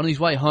 On his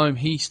way home,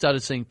 he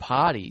started seeing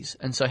parties,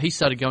 and so he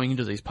started going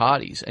into these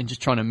parties and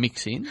just trying to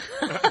mix in,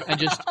 and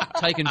just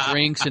taking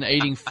drinks and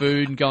eating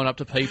food and going up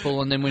to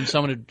people. And then when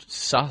someone would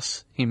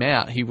suss him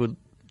out, he would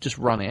just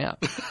run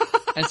out.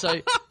 And so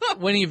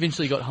when he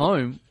eventually got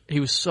home, he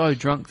was so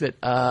drunk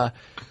that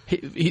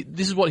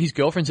this is what his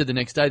girlfriend said the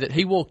next day, that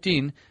he walked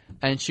in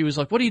and she was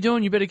like, "What are you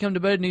doing? You better come to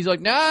bed." And he's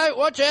like, "No,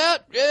 watch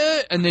out."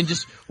 Yeah. And then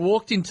just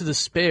walked into the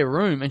spare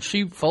room and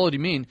she followed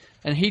him in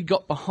and he'd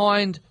got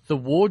behind the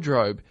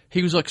wardrobe.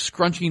 He was like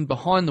scrunching in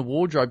behind the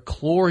wardrobe,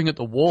 clawing at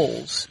the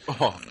walls.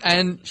 Oh.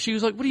 And she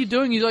was like, "What are you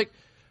doing?" He's like,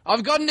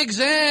 "I've got an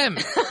exam.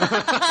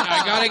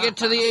 I got to get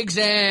to the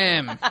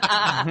exam."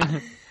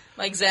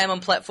 My exam on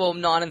platform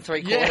 9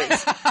 3/4.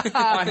 Yeah.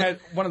 I had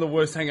one of the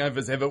worst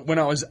hangovers ever. When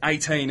I was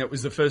 18, it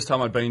was the first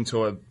time I'd been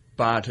to a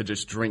bar to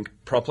just drink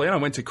properly. And I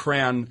went to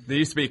Crown. There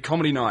used to be a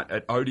comedy night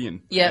at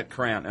Odeon at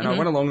Crown. And I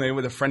went along there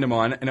with a friend of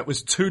mine, and it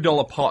was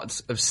 $2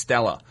 pots of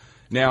Stella.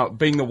 Now,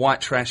 being the white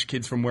trash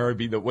kids from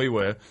Werribee that we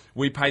were,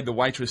 we paid the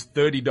waitress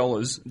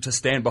 $30 to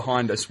stand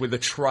behind us with a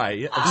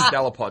tray of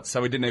Stella pots, so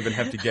we didn't even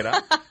have to get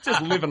up.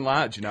 Just living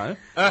large, you know.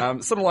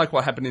 Sort of like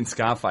what happened in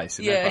Scarface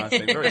in that bar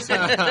scene. Very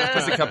similar.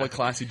 Just a couple of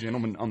classy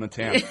gentlemen on the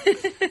town.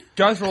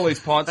 Go through all these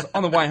pints.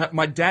 On the way home,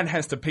 my dad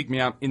has to pick me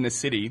up in the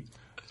city.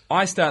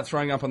 I start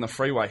throwing up on the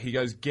freeway. He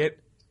goes, get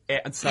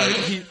out. So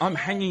I'm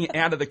hanging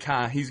out of the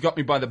car. He's got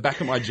me by the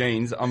back of my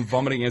jeans. I'm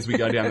vomiting as we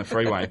go down the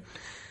freeway.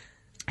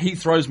 He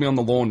throws me on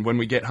the lawn when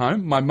we get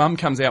home. My mum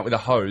comes out with a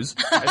hose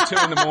at 2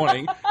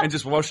 a.m. and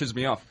just washes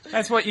me off.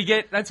 That's what you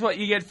get. That's what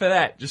you get for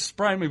that. Just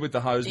spraying me with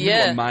the hose.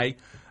 Middle of May.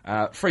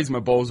 Freeze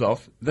my balls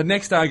off. The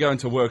next day I go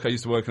into work. I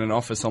used to work in an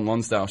office on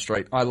Lonsdale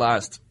Street. I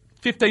last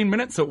 15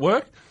 minutes at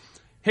work.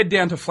 Head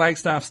down to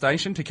Flagstaff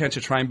Station to catch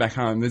a train back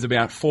home. There's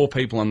about 4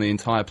 people on the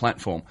entire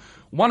platform.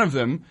 One of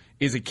them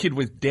is a kid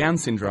with Down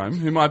syndrome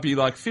who might be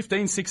like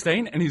 15,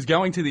 16, and he's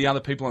going to the other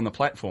people on the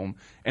platform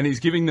and he's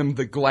giving them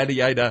the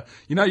gladiator.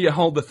 You know, you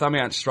hold the thumb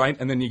out straight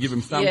and then you give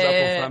him thumbs up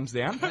or thumbs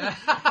down?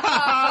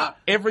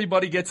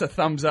 Everybody gets a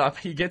thumbs up.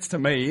 He gets to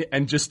me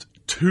and just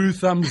 2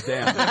 thumbs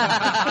down.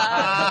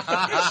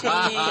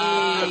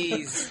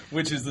 Jeez.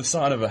 Which is the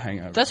sign of a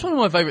hangover. That's one of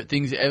my favourite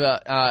things ever,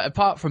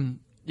 apart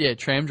from,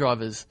 tram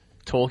drivers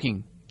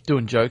talking,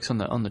 doing jokes on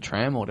the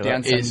tram or whatever.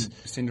 Down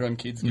syndrome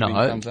kids giving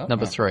thumbs up?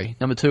 Number 3.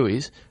 Number 2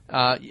 is,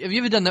 have you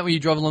ever done that where you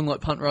drive along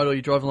like Punt Road or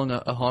you drive along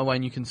a highway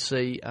and you can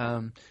see,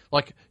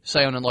 like,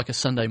 say on a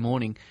Sunday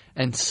morning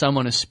and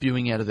someone is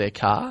spewing out of their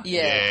car?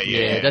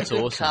 Yeah, that's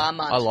awesome. Car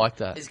munch I like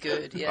that. is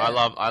good, yeah.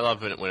 I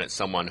love it when it's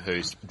someone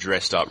who's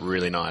dressed up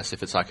really nice.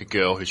 If it's like a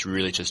girl who's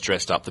really just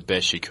dressed up the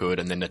best she could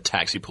and then a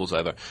taxi pulls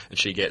over and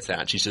she gets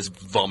out and she's just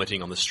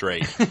vomiting on the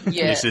street.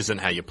 Yeah. This isn't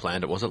how you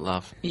planned it, was it,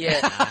 love?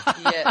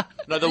 Yeah.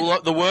 No, the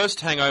last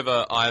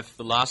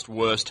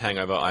worst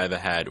hangover I ever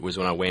had was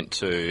when I went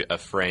to a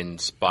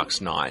friend's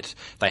Bucks night.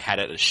 They had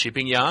it at a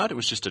shipping yard. It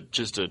was just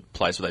a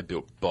place where they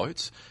built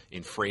boats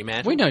in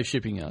Fremantle. We know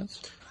shipping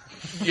yards.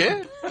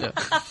 Yeah?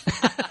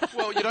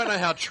 Well, you don't know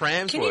how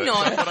trams Can work. you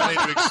not? So I don't need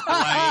to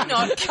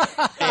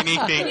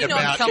explain anything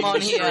about come on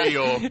industry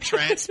here? or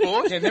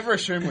transport. Yeah, never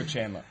assume with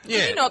Chandler. Yeah.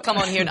 Can you not come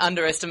on here and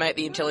underestimate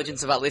the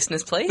intelligence of our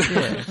listeners, please?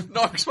 Yeah.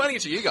 No, I'm explaining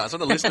it to you guys. The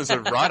listeners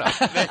are right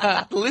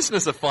up. The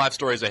listeners are 5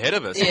 stories ahead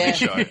of us on this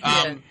show.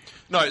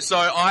 No,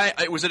 so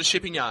it was at a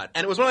shipping yard,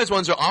 and it was one of those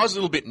ones where I was a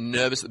little bit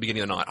nervous at the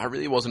beginning of the night. I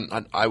really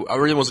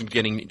wasn't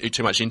getting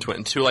too much into it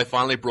until they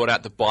finally brought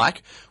out the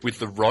bike with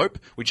the rope,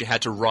 which you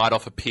had to ride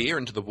off a pier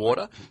into the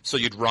water. So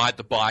you'd ride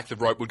the bike, the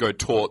rope would go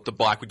taut, the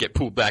bike would get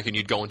pulled back, and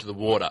you'd go into the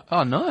water.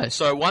 Oh, nice.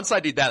 So once I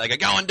did that, they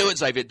go and do it,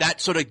 Xavier.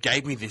 That sort of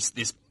gave me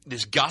this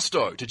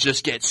gusto to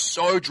just get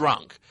so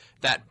drunk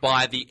that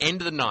by the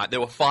end of the night,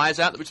 there were fires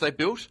out which they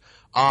built.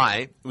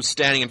 I was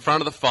standing in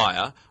front of the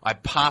fire. I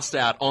passed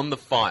out on the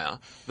fire.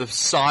 The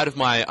side of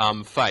my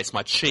face,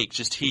 my cheek,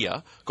 just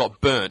here, got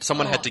burnt.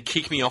 Someone had to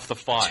kick me off the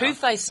fire.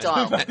 Two-Face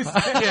style.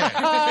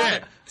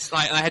 Yeah.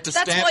 And I had to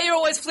That's why you're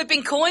always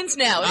flipping coins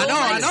now. It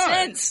all makes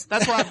sense.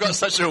 That's why I've got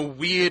such a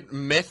weird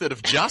method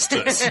of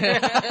justice.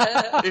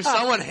 If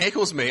someone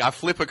heckles me, I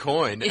flip a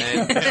coin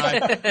and then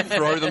I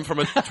throw them from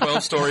a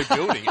 12-story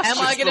building. Am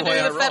I going to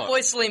do the Fat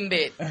Boy Slim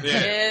bit?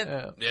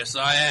 Yeah. Yes,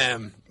 I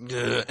am.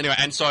 Anyway,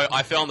 and so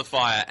I fell on the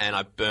fire and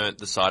I burnt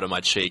the side of my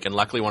cheek. And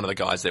luckily, one of the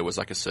guys there was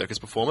like a circus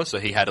performer, so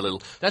he had a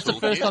little. That's the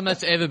first time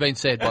that's ever been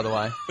said, by the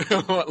way.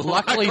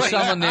 Luckily,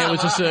 someone there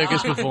was a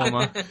circus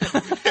performer.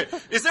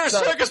 Is there a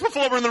circus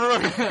performer in the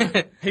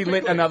room? He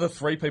lit another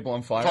 3 people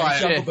on fire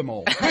and juggled them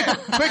all.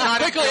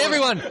 Quickly,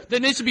 everyone! There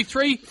needs to be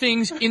 3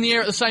 things in the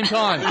air at the same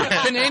time.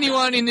 Can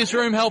anyone in this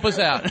room help us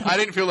out? I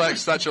didn't feel like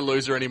such a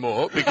loser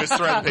anymore because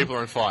 3 other people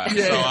are on fire.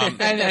 Yeah. So,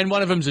 and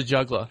one of them's a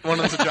juggler. One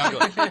of them's a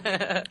juggler.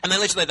 And then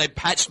literally they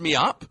patched me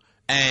up.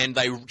 And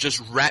they just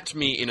wrapped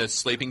me in a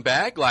sleeping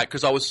bag,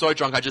 because I was so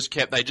drunk,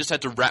 they just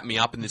had to wrap me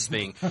up in this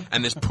thing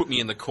and just put me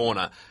in the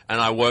corner. And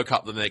I woke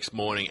up the next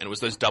morning and it was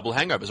those double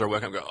hangovers. I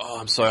woke up and go, oh,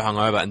 I'm so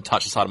hungover, and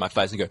touch the side of my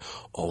face and go,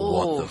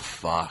 what the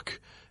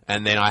fuck?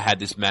 And then I had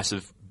this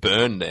massive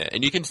burn there.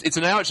 And it's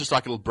just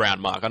like a little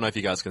brown mark. I don't know if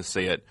you guys can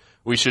see it.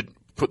 We should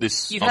put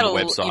this on the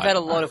website. You've had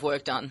a lot of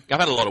work done. I've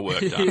had a lot of work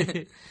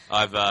done.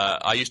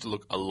 I used to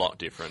look a lot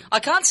different.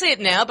 I can't see it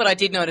now, but I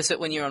did notice it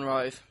when you were on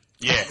Rove.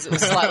 Yeah. It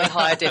was slightly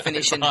higher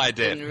definition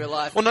in real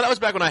life. Well, no, that was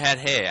back when I had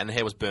hair and the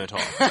hair was burnt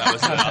off. That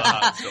was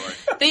another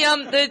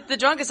story. The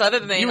drunkest I've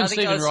ever been. You and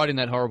Stephen right in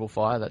that horrible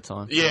fire that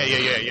time.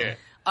 Yeah.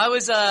 I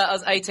was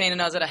 18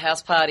 and I was at a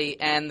house party,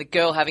 and the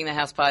girl having the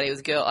house party was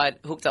a girl I'd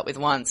hooked up with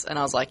once, and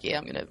I was like, yeah,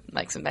 I'm going to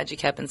make some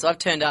magic happen. So I've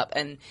turned up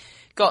and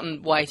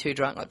gotten way too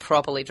drunk, like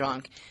properly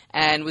drunk,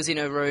 and was in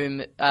her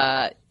room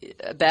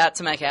about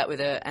to make out with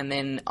her, and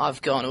then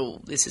I've gone,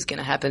 oh, this is going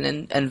to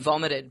happen, and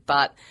vomited,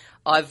 but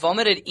I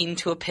vomited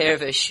into a pair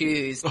of her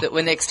shoes that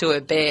were next to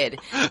her bed.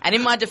 And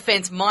in my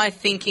defence, my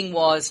thinking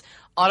was,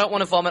 I don't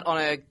want to vomit on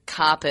her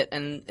carpet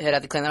and her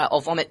have to clean that up.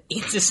 I'll vomit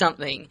into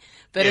something.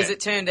 But as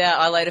it turned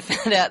out, I later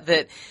found out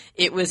that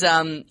it was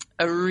a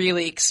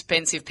really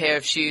expensive pair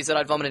of shoes that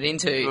I'd vomited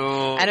into.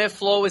 Oh. And her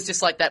floor was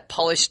just like that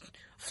polished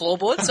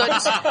floorboard, so it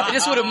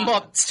just would have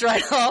mopped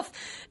straight off.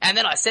 And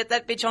then I set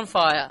that bitch on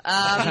fire.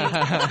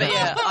 But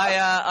yeah,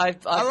 I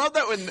love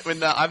that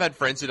when I've had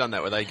friends who've done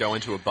that, where they go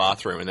into a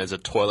bathroom and there's a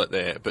toilet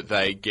there, but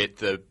they get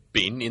the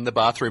bin in the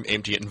bathroom,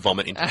 empty it, and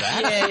vomit into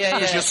that. Yeah.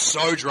 Because you're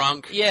so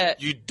drunk,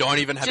 you don't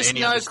even have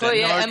any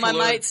understanding. Clue, and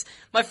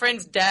my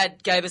friend's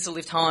dad gave us a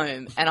lift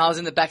home, and I was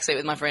in the backseat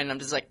with my friend, and I'm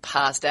just like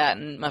passed out,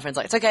 and my friend's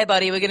like, "It's okay,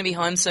 buddy, we're going to be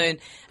home soon."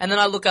 And then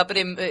I look up at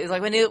him, it's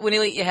like, we're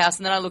nearly at your house,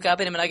 and then I look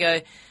up at him and I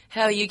go,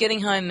 "How are you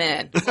getting home,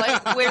 man?" It's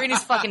like, we're in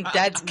his fucking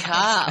dad's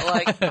car.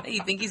 Like, how do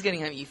you think he's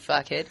getting home, you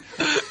fuckhead?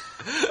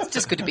 It's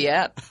just good to be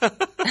out.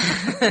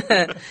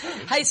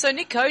 Hey, so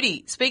Nick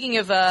Cody, speaking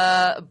of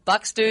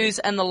buck stews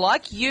and the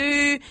like,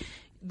 the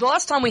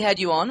last time we had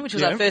you on, which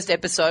was our first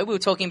episode, we were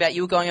talking about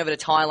you were going over to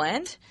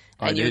Thailand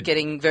and you were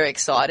getting very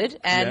excited.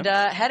 And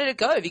how did it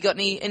go? Have you got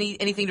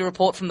anything to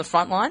report from the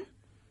front line?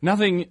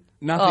 Nothing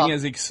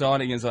as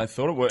exciting as I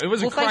thought it was. It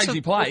was a crazy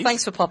place. Well,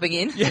 thanks for popping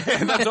in. Yeah,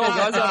 that's all,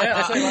 guys. I'm out.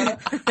 I'll see you later.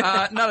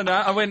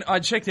 No. I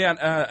checked out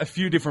a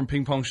few different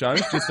ping pong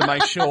shows just to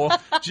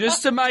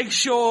make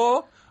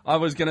sure I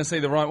was going to see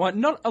the right one.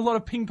 Not a lot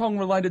of ping pong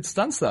related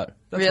stunts though.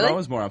 That's what I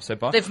was more upset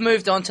by. They've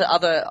moved on to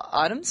other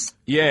items?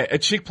 Yeah, a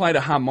chick played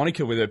a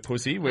harmonica with her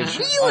pussy, which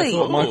I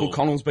thought Michael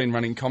Connell's been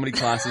running comedy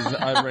classes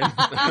over in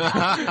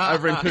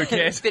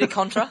Phuket. Bit of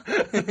contra.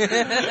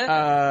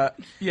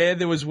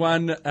 There was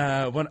one.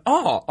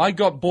 I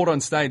got bored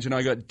on stage and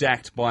I got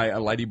dacked by a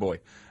ladyboy.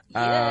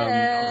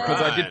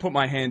 Because I did put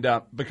my hand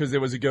up because there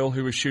was a girl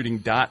who was shooting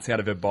darts out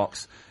of her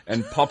box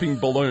and popping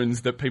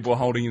balloons that people were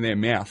holding in their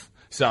mouth.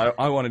 So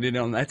I wanted in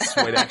on that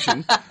sweet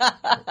action.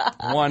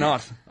 Why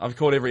not? I've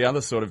caught every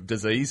other sort of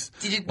disease.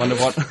 Wonder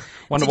what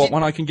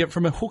one I can get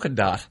from a hooker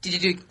dart.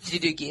 Did you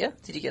do gear?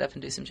 Did you get up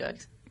and do some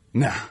jokes?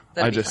 Nah,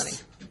 That'd be funny.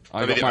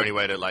 That'd be the only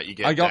way to you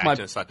get back and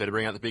it's like better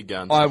bring out the big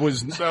guns.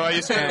 So are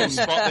you seeing a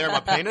spot there on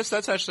my penis?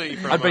 That's actually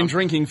from, I'd been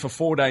drinking for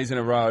 4 days in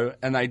a row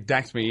and they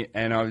dacked me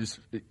and I was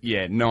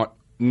not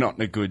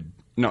in a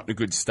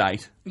good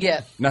state.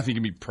 Yeah. Nothing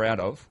to be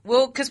proud of.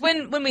 Well, because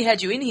when we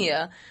had you in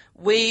here,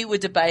 we were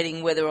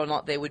debating whether or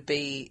not there would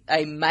be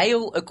a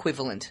male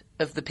equivalent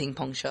of the ping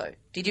pong show.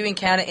 Did you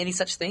encounter any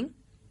such thing?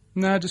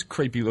 No, just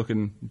creepy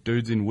looking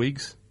dudes in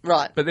wigs.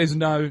 Right. But there's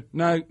no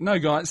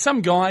guy.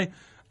 Some guy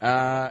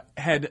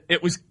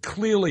it was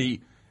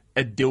clearly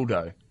a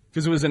dildo.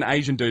 Because it was an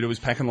Asian dude who was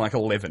packing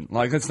 11.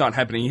 That's not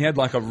happening. He had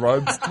a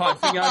robes type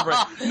thing over it.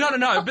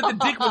 No. But the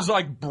dick was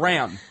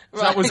brown.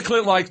 So it was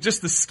clear,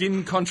 just the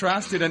skin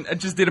contrast. It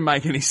just didn't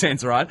make any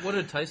sense, right? What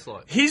did it taste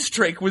like? His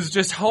trick was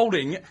just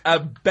holding a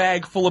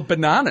bag full of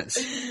bananas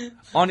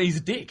on his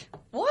dick.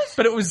 What?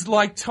 But it was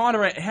tied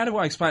around. How do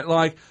I explain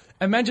it?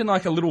 Imagine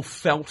a little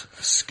felt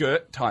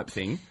skirt type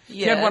thing. Yeah.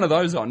 He had one of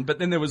those on, but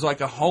then there was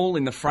a hole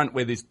in the front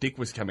where this dick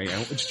was coming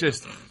out, which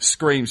just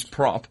screams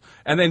prop.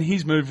 And then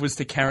his move was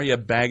to carry a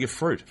bag of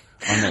fruit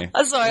on there.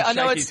 I'm sorry, I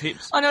know it's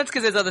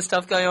because there's other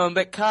stuff going on,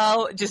 but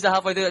Carl, just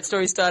halfway through that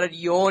story, started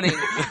yawning,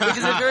 which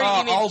is a very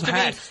image old to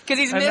hat. me. Because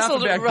he's Enough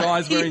nestled about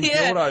guys wearing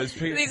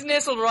dildos. He's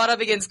nestled right up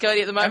against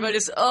Cody at the moment.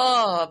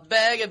 A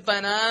bag of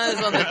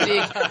bananas on the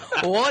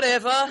dick.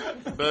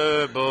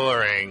 Whatever.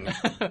 Boring.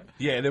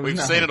 Yeah, there was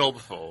We've seen it all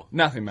before.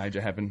 Nothing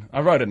major happened. I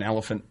rode an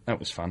elephant. That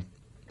was fun.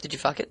 Did you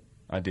fuck it?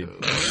 I did.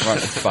 Right in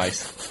its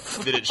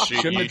face. Did it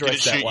shoot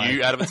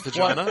you out of its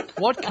vagina?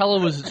 What colour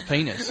was its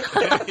penis?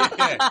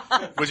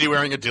 Yeah. Was he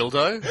wearing a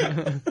dildo?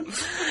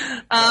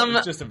 It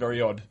was just a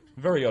very odd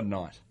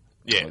night.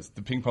 Yeah. It was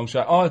the ping pong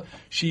show. Oh,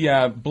 she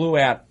blew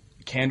out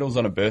candles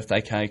on a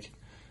birthday cake.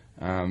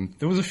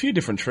 There was a few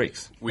different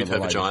tricks. With her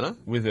vagina?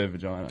 With her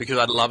vagina. Because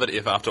I'd love it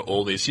if after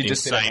all these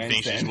insane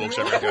things she just walks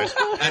over and goes,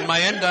 and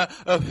my ender,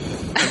 and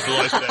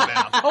blows with her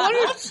mouth.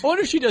 I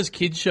wonder if she does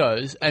kids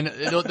shows and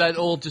that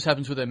all just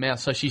happens with her mouth,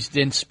 so she's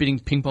then spitting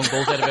ping pong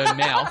balls out of her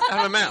mouth. Out of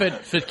her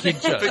mouth. For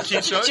kids shows. For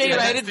kids shows?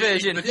 G-rated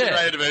version. The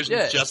G-rated version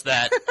is just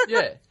that.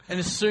 Yeah. And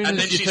as soon and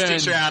as then you she turn...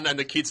 sticks around and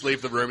the kids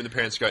leave the room and the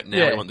parents go,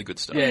 now we want the good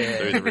stuff.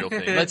 Yeah. Do the real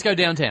thing. Let's go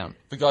downtown.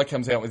 The guy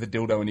comes out with a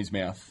dildo in his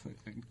mouth.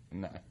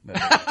 No.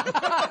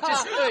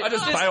 I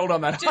just bailed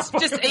on that. Just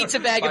eats a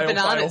bag of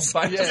bananas.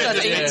 Bail. Just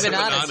starts eating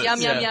bananas.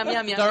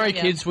 Yum. Sorry,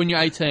 kids, when you're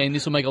 18,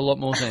 this will make a lot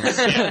more sense.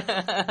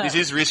 This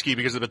is risky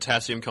because of the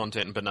potassium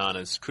content in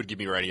bananas. Could give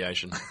me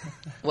radiation.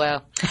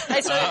 Wow.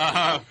 Hey,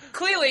 so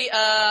clearly,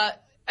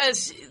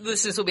 as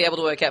listeners will be able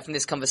to work out from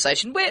this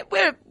conversation,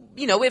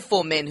 we're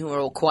four men who are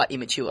all quite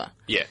immature.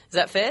 Yeah. Is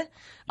that fair?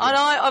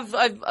 Yeah.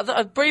 And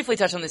I've briefly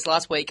touched on this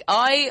last week.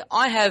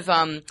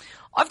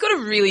 I've got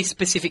a really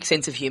specific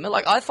sense of humour.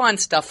 I find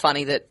stuff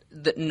funny that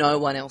no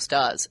one else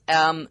does.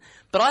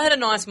 But I had a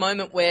nice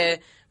moment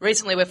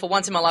recently where for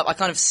once in my life I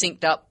kind of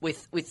synced up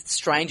with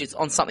strangers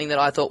on something that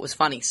I thought was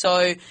funny. So,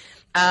 it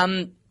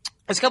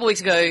was a couple of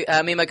weeks ago,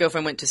 me and my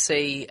girlfriend went to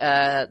see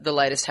the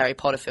latest Harry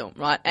Potter film,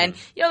 right? And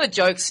the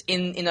jokes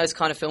in those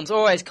kind of films are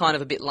always kind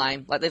of a bit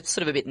lame. They're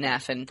sort of a bit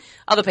naff, and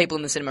other people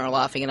in the cinema are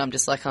laughing, and I'm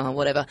just like, oh,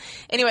 whatever.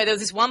 Anyway, there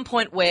was this one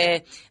point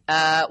where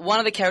one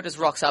of the characters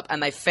rocks up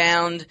and they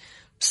found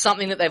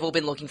something that they've all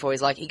been looking for.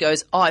 He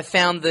goes, oh, I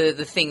found the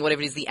thing,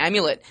 whatever it is, the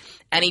amulet.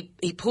 And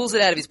he pulls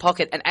it out of his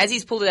pocket. And as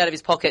he's pulled it out of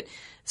his pocket,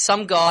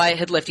 some guy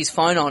had left his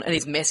phone on and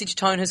his message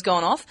tone has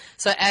gone off.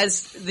 So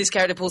as this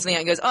character pulls it out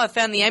and goes, oh, I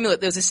found the amulet,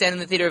 there was a sound in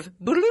the theatre of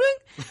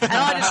and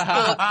I just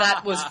thought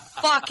that was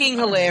fucking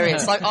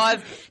hilarious.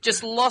 I've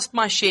just lost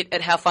my shit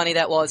at how funny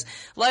that was.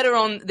 Later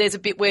on, there's a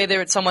bit where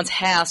they're at someone's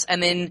house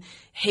and then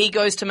he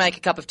goes to make a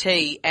cup of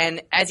tea,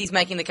 and as he's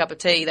making the cup of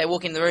tea, they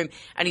walk in the room,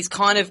 and he's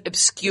kind of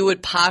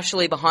obscured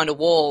partially behind a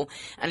wall,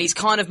 and he's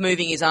kind of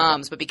moving his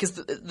arms, but because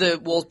the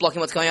wall's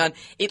blocking what's going on,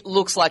 it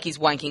looks like he's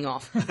wanking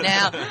off.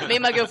 Now, me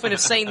and my girlfriend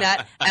have seen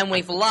that, and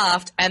we've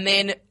laughed, and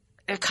then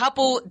a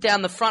couple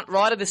down the front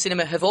right of the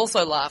cinema have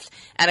also laughed,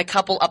 and a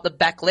couple up the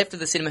back left of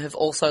the cinema have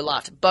also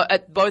laughed. But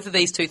at both of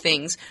these two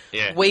things,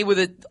 we were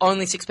the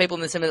only 6 people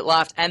in the cinema that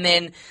laughed. And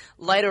then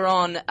later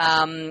on,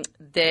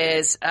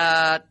 there's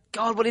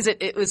God, what is it?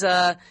 It was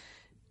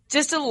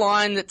just a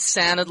line that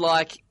sounded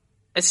like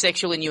a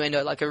sexual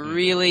innuendo, like a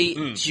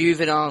really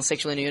juvenile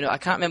sexual innuendo. I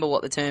can't remember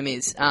what the term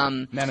is.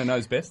 Nana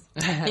knows best.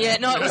 Yeah,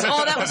 no, it was.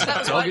 Oh, that was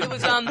right.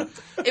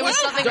 It was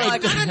something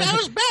like Nana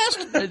knows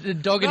best. A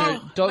dog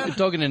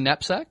in a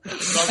knapsack. No,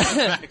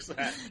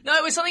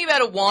 it was something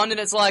about a wand, and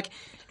it's like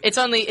it's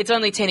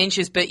only 10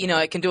 inches, but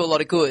it can do a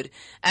lot of good.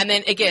 And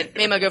then again,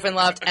 me and my girlfriend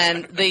laughed,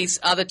 and these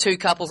other 2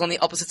 couples on the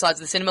opposite sides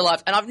of the cinema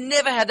laughed. And I've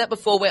never had that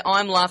before, where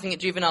I'm laughing at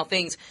juvenile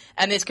things,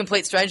 and there's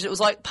complete strangers. It was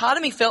like part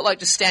of me felt like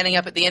just standing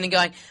up at the end and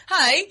going,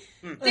 "Hey,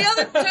 the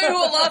other 2 who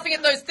are laughing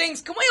at those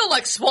things, can we all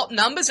swap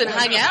numbers and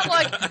hang out?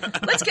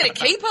 Let's get a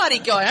key party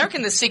going." I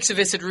reckon the 6 of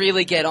us would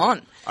really get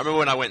on. I remember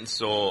when I went and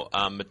saw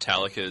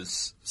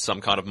Metallica's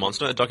Some Kind of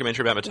Monster, a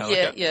documentary about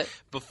Metallica. Yeah.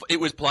 It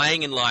was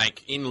playing in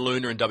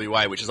Luna in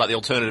WA, which is like the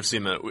alternative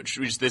cinema, which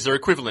there's their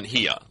equivalent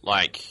here,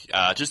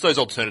 just those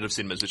alternative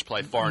cinemas which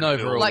play foreign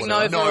Nova films. Like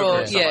Nova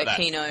or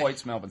Kino.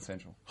 Hoyts, Melbourne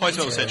Central.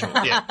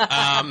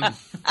 Yeah.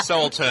 So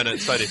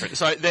alternate, so different.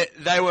 So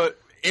they were...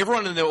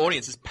 Everyone in the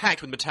audience is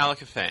packed with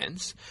Metallica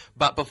fans,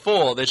 but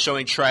before they're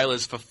showing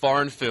trailers for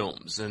foreign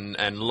films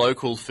and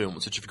local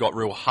films which have got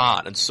real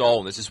heart and soul.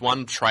 And there's this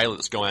one trailer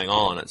that's going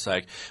on. It's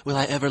like, will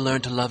I ever learn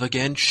to love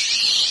again?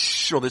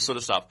 Shh, all this sort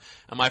of stuff.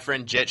 And my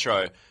friend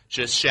Jetro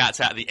just shouts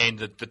out at the end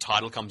that the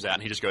title comes out,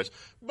 and he just goes,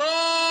 boring!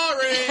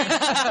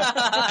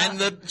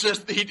 And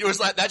it was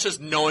like, that's just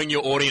knowing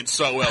your audience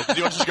so well. Because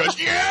the audience just goes,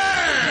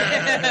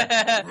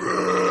 yeah!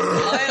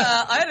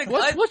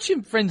 What's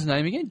your friend's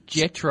name again?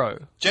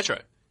 Jetro.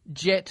 Jetro.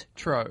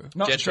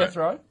 Not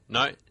Jethro?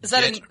 No, Is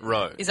that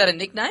Jetro. Is that a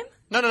nickname?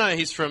 No,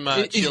 he's from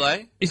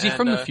Chile. Is he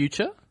from the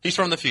future? He's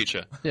from the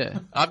future. Yeah.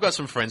 I've got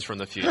some friends from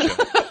the future.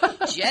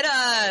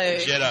 Jetto.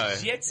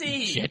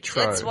 Jetsy.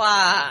 Jetro.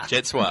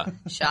 Jetswa.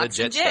 Sharks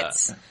and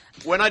jets.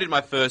 When I did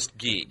my first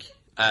gig,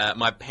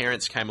 my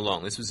parents came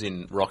along. This was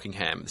in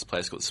Rockingham, this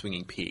place called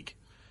Swinging Pig.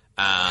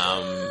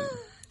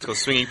 It's called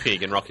Swinging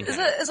Pig in Rockingham.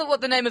 Is it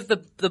what the name of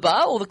the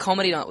bar or the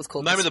comedy night was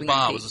called? The name of the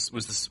bar was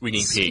the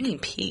Swinging Pig. Swinging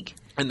Pig.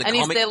 And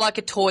is there like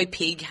a toy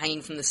pig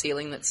hanging from the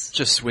ceiling that's...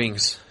 Just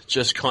swings.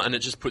 And it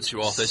just puts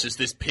you off. There's just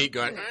this pig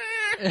going...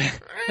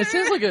 It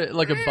sounds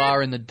like a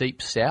bar in the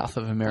deep south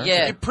of America.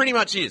 Yeah. It pretty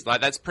much is.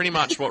 That's pretty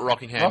much what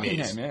Rockingham is.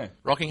 Rockingham, yeah.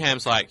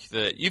 Rockingham's like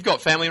the... You've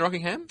got family in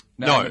Rockingham?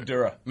 No,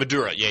 Madura.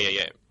 Madura,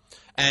 yeah.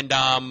 And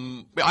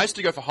I used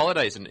to go for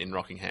holidays in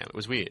Rockingham. It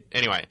was weird.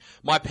 Anyway,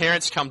 my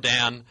parents come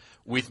down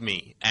with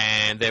me,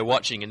 and they're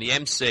watching, and the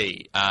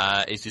MC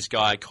is this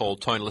guy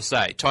called Tony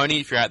Lassay. Tony,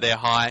 if you're out there,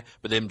 hi,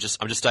 but I'm just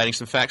stating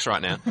some facts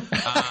right now.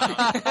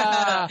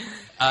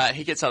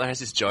 He gets up there and has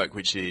this joke,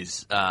 which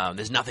is,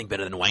 there's nothing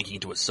better than wanking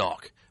into a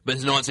sock. But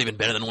there's no one's even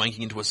better than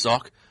wanking into a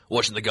sock,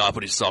 watching the guy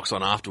put his socks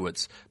on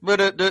afterwards.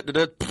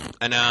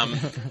 And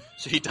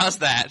so he does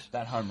that.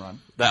 That home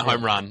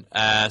run.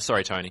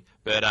 Sorry, Tony.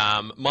 But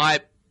my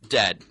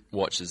dad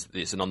watches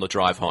this, and on the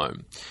drive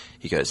home,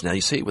 he goes, now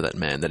you see what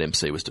that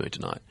MC was doing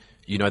tonight.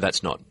 You know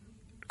that's not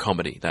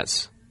comedy.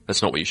 That's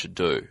not what you should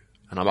do.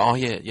 And I'm like, oh,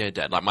 yeah,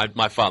 Dad. Like,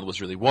 my father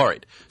was really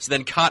worried. So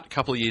then cut a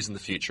couple of years in the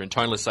future, and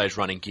Tony Lassay's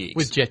running gigs.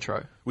 With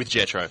Jetro.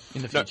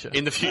 In the future. No,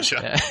 in the future.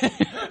 Yeah.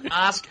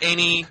 Ask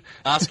any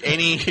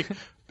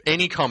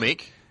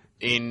comic,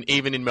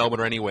 even in Melbourne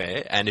or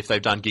anywhere, and if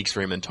they've done gigs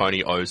for him, and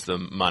Tony owes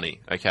them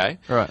money, okay?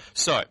 Right.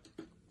 So...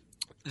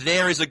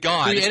 There is a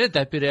guy. Do you edit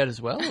that bit out as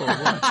well? Or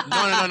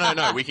what?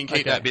 No. We can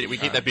keep that bit. We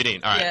keep that bit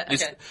in. All right. Yeah,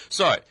 okay.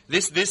 So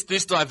this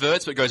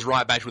diverts, but goes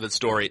right back with its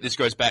story. This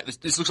goes back.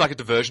 This looks like a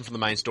diversion from the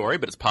main story,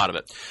 but it's part of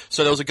it.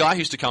 So there was a guy who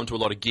used to come to a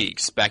lot of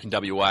gigs back in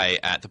WA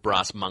at the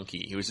Brass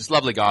Monkey. He was this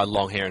lovely guy,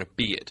 long hair and a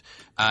beard.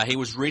 He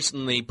was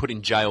recently put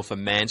in jail for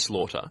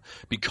manslaughter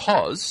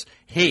because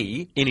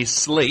he, in his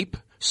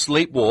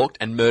sleepwalked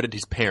and murdered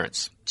his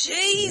parents.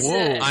 Jesus.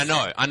 Whoa. I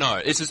know.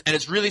 And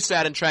it's really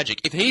sad and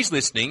tragic. If he's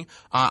listening,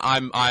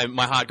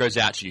 my heart goes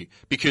out to you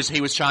because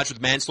he was charged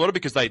with manslaughter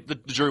because the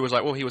jury was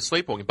like, well, he was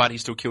sleepwalking, but he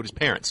still killed his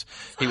parents.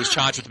 He was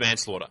charged with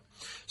manslaughter.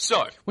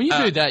 So when you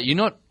do that, you're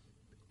not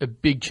a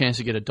big chance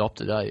to get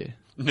adopted, are you?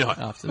 No, not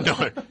after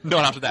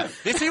that.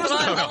 He was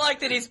I like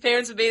that his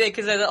parents would be there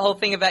because there's that whole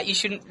thing about you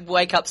shouldn't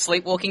wake up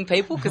sleepwalking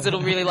people because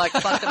it'll really like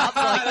fuck them up.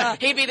 So,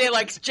 like he'd be there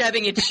like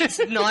jabbing a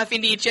knife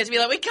into your chest, and be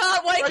like, "We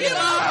can't wake him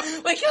up.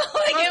 We can't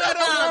wake him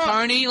up."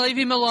 Tony, leave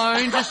him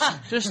alone.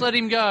 Just let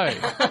him go.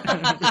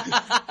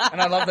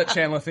 And I love that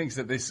Chandler thinks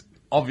that this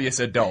obvious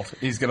adult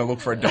is going to look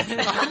for adoption.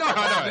 I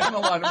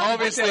know.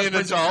 Obviously an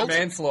adult.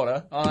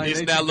 Manslaughter.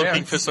 He's now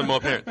looking for some more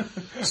parents.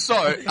 So,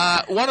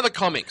 one of the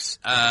comics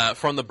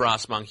from the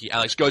Brass Monkey,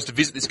 Alex, goes to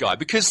visit this guy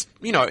because,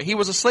 he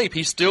was asleep.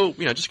 He's still,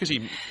 just because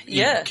he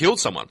killed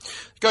someone.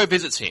 Go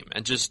visits him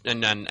and just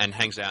and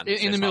hangs out. And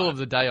in the middle of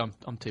the day,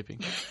 I'm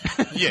tipping.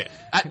 Yeah,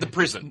 at the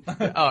prison.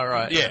 Oh,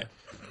 right. Yeah.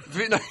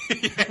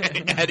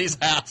 At his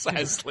house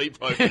as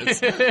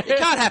sleepovers. It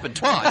can't happen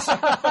twice.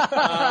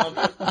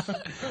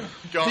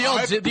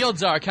 The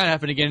odds are it can't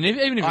happen again. And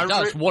even if it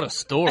does, what a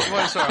story.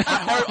 Sorry.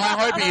 I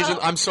hope he isn't.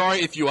 I'm sorry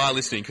if you are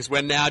listening because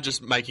we're now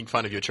just making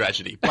fun of your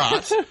tragedy.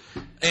 But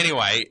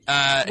anyway,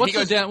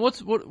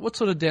 what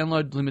sort of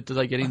download limit do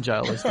they get in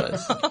jail these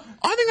days?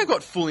 I think they've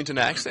got full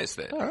internet access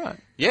there. All right.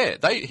 Yeah,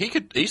 he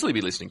could easily be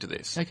listening to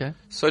this. Okay.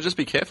 So just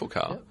be careful,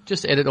 Carl. Yep.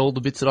 Just edit all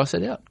the bits that I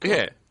set out.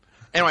 Yeah.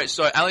 Anyway,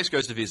 so Alex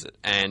goes to visit,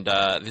 and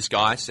this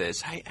guy says,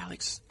 "Hey,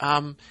 Alex,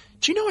 do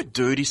you know a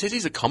dude? He says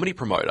he's a comedy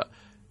promoter."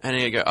 And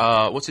he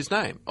go, "What's his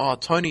name?" "Oh,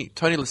 Tony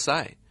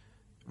Lassay."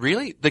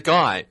 "Really? The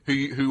guy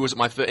who was at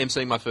my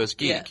emceeing my first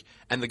gig,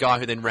 and the guy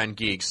who then ran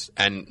gigs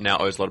and now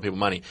owes a lot of people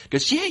money." He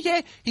goes,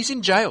 "Yeah, he's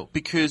in jail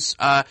because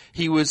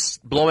he was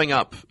blowing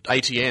up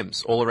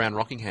ATMs all around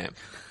Rockingham,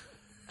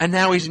 and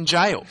now he's in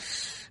jail.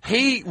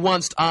 He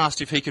once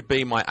asked if he could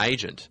be my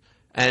agent."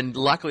 And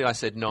luckily I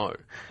said no.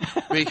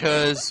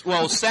 Because,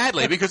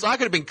 sadly, because I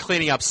could have been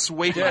cleaning up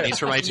sweet monies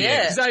from ATMs.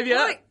 Yeah.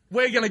 Xavier,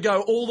 we're going to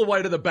go all the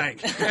way to the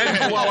bank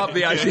and blow up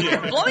the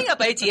ATM. Blowing up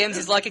ATMs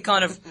is like a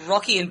kind of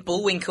Rocky and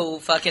Bullwinkle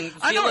fucking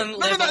villain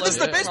level No, this is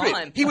the best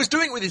crime. bit. He was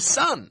doing it with his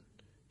son.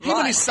 Him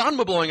and his son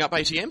were blowing up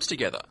ATMs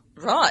together.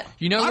 Right.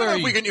 You know I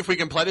don't know if we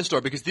can play this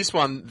story because this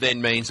one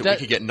then means that we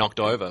could get knocked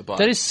over. But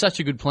that is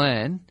such a good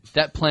plan.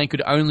 That plan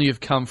could only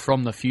have come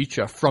from the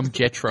future, from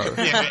Jetro.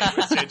 Yeah, it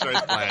was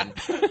Jetro's plan.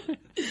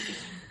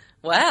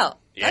 Wow.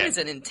 Yeah. That is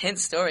an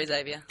intense story,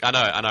 Xavier. I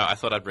know. I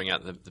thought I'd bring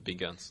out the big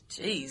guns.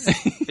 Jeez.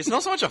 It's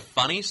not so much a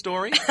funny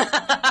story.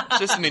 It's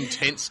just an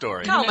intense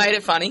story. Carl made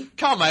it funny.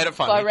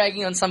 By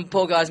ragging on some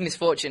poor guy's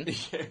misfortune. I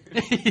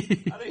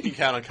think you can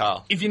count on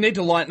Carl. If you need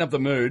to lighten up the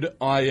mood,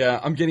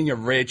 I'm getting a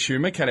rare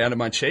tumour cut out of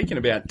my cheek in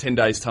about 10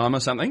 days' time or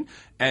something.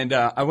 And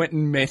I went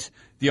and met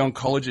the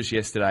oncologist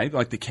yesterday,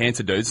 like the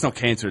cancer dude. It's not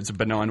cancer, it's a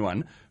benign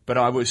one. But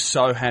I was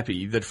so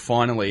happy that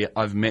finally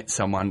I've met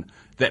someone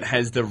that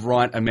has the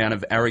right amount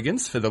of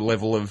arrogance for the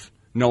level of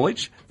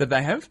knowledge that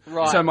they have.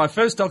 Right. So my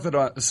first doctor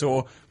that I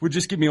saw would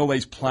just give me all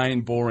these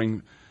plain,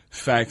 boring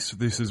facts.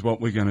 This is what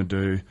we're going to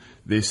do,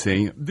 this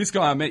thing. This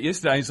guy I met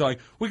yesterday, he's like,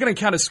 we're going to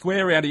cut a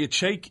square out of your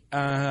cheek.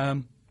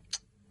 A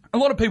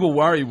lot of people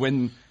worry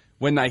when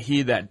they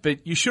hear that,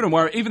 but you shouldn't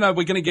worry, even though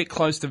we're going to get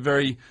close to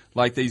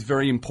these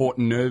very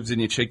important nerves in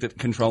your cheek that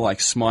control like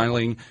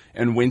smiling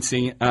and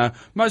wincing.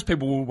 Most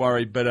people will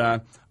worry,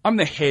 but I'm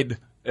the head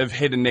of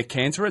head and neck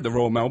cancer at the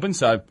Royal Melbourne,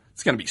 so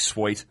it's going to be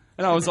sweet.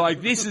 And I was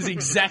like, this is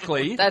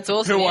exactly That's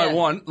awesome, who yeah. I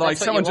want. Like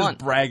That's what someone you just want.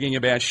 bragging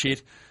about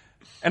shit.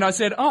 And I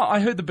said, I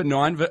heard the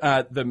benign,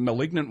 the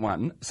malignant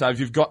one. So if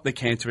you've got the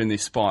cancer in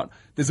this spot,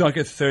 there's like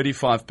a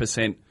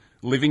 35%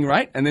 living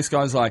rate. And this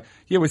guy's like,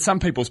 yeah, with some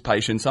people's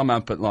patients, I'm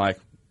up at like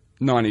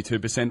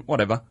 92%,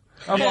 whatever.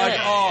 I'm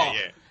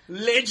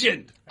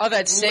legend. I've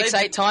had sex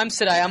 8 times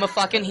today. I'm a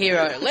fucking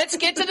hero. Let's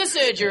get to the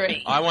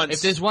surgery.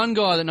 If there's one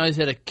guy that knows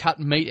how to cut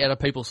meat out of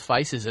people's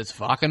faces, it's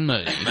fucking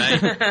me.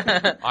 Mate,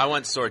 I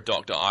once saw a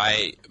doctor.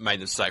 I made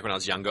the mistake when I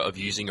was younger of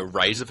using a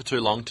razor for too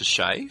long to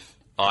shave.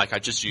 Like, I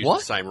just used the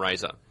same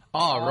razor.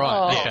 Oh,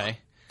 right, okay.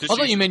 Just I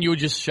thought you meant you were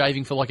just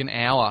shaving for like an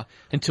hour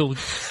until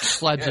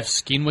slabs of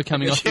skin were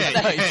coming off your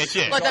face.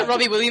 Yeah. Like that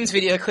Robbie Williams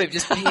video clip,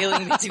 just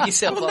peeling bits of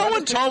yourself Well, off. no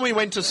one told me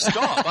when to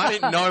stop. I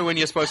didn't know when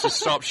you're supposed to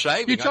stop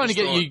shaving. You're trying to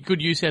get you good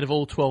use out of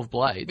all 12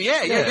 blades.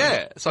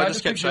 Yeah. So I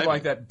just kept picture shaving.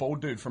 like that bald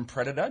dude from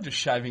Predator, just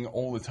shaving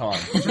all the time.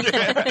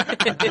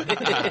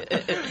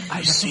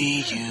 I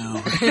see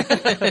you.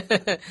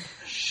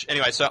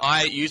 Anyway, so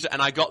I used it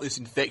and I got this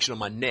infection on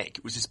my neck.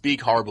 It was this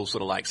big, horrible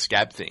sort of like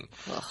scab thing.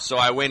 Ugh. So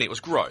I went, it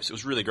was gross. It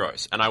was really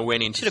gross. And I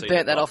went in to see Should have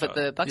burnt that off at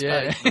the Bucks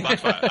party. The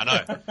Bucks party, I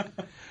know.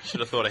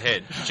 Should have thought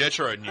ahead.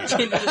 Jetro knew.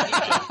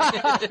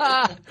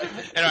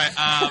 Anyway,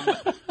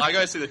 I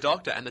go see the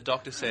doctor and the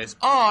doctor says,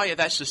 oh, yeah,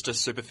 that's just a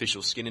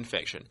superficial skin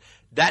infection.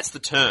 That's the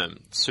term,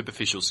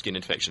 superficial skin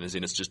infection, as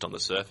in it's just on the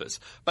surface.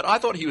 But I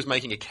thought he was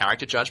making a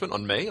character judgment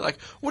on me.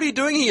 Like, what are you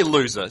doing here,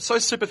 loser? So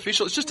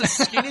superficial. It's just a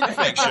skin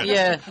infection.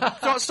 Yeah.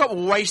 Stop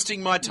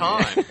wasting my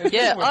time.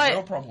 Yeah,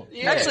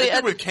 Actually,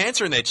 people with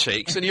cancer in their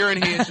cheeks, and you're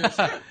in here just...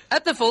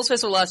 At the Falls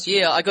Festival last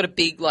year, I got a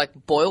big, like,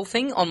 boil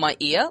thing on my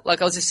ear.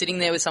 Like, I was just sitting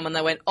there with someone,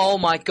 they went, oh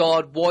my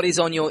God, what is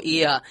on your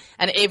ear?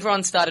 And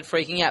everyone started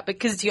freaking out.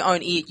 Because it's your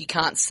own ear, you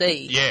can't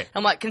see. Yeah.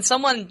 I'm like, can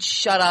someone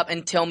shut up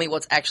and tell me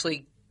what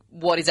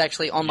is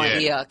actually on my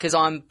ear? Because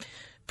I'm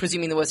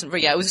presuming the worst.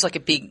 Yeah, it was just like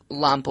a big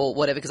lump or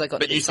whatever because I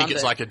got. But you think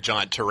it's like a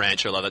giant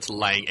tarantula that's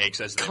laying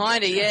eggs as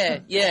kind of,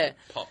 yeah.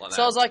 Pop like so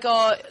that. I was like,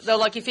 they're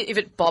like, if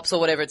it bops or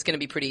whatever, it's going to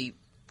be pretty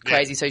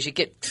crazy. So you should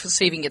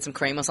see if you can get some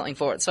cream or something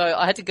for it. So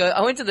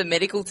I went to the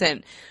medical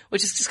tent,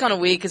 which is just kind of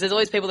weird because there's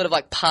always people that have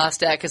like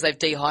passed out because they've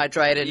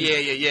dehydrated.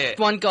 Yeah.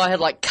 One guy had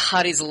like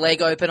cut his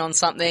leg open on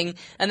something,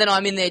 and then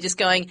I'm in there just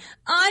going,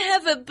 I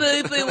have a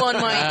boo-boo on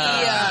my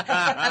ear.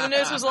 And the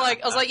nurse was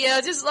like, I was like,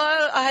 yeah,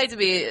 I hate to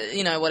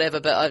be,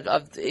 whatever, but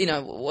I've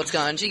what's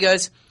going on? She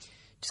goes,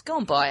 just go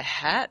and buy a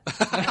hat.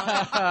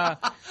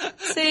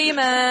 See you,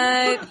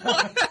 mate.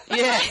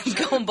 Yeah,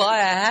 go and buy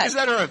a hat. Is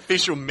that her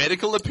official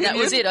medical opinion? That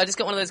was it. I just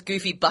got one of those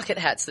goofy bucket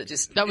hats that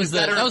just... That was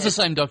the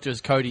same doctor as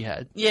Cody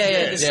had.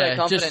 Yeah, just so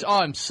confident.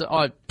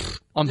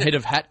 I'm head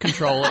of hat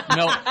control at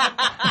Mel.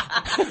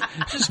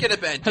 Just get a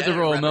bandana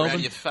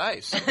around your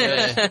face.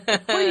 Yeah.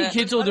 What are you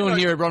kids all doing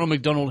here at Ronald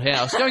McDonald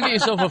House? Go and get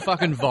yourself a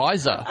fucking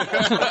visor.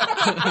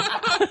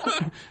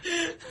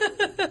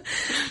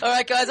 All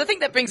right, guys, I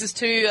think that brings us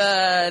to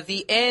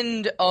the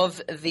end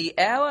of the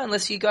hour,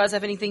 unless you guys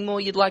have anything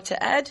more you'd like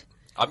to add.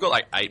 I've got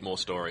like 8 more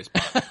stories.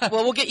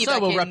 Well, we'll get you back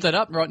in. So we'll wrap that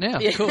up right now.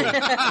 Yeah. Cool.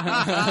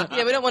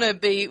 Yeah, we don't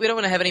want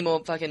to have any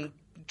more fucking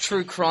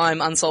true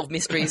crime unsolved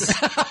mysteries.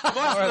 Most of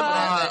them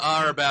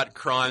are about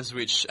crimes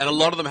and a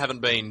lot of them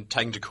haven't been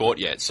taken to court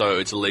yet, so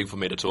it's illegal for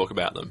me to talk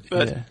about them.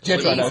 But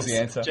Jetro knows the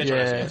answer.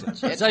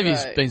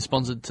 Xavier's been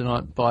sponsored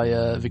tonight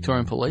by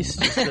Victorian Police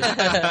just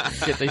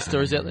to get these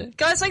stories out there.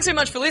 Guys, thanks so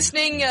much for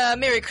listening.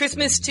 Merry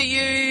Christmas to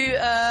you.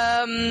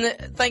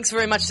 Thanks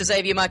very much to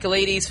Xavier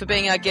Michelides for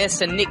being our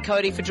guest and Nick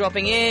Cody for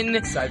dropping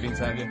in. Saving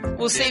Xavier.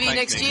 We'll see you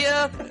next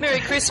year. Merry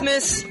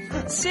Christmas.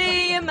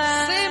 See you,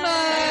 mate. See you,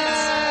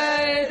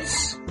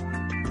 mate.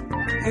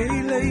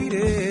 Hey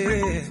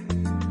lady,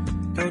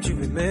 don't you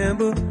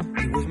remember?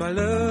 You was my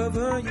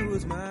lover, you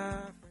was my...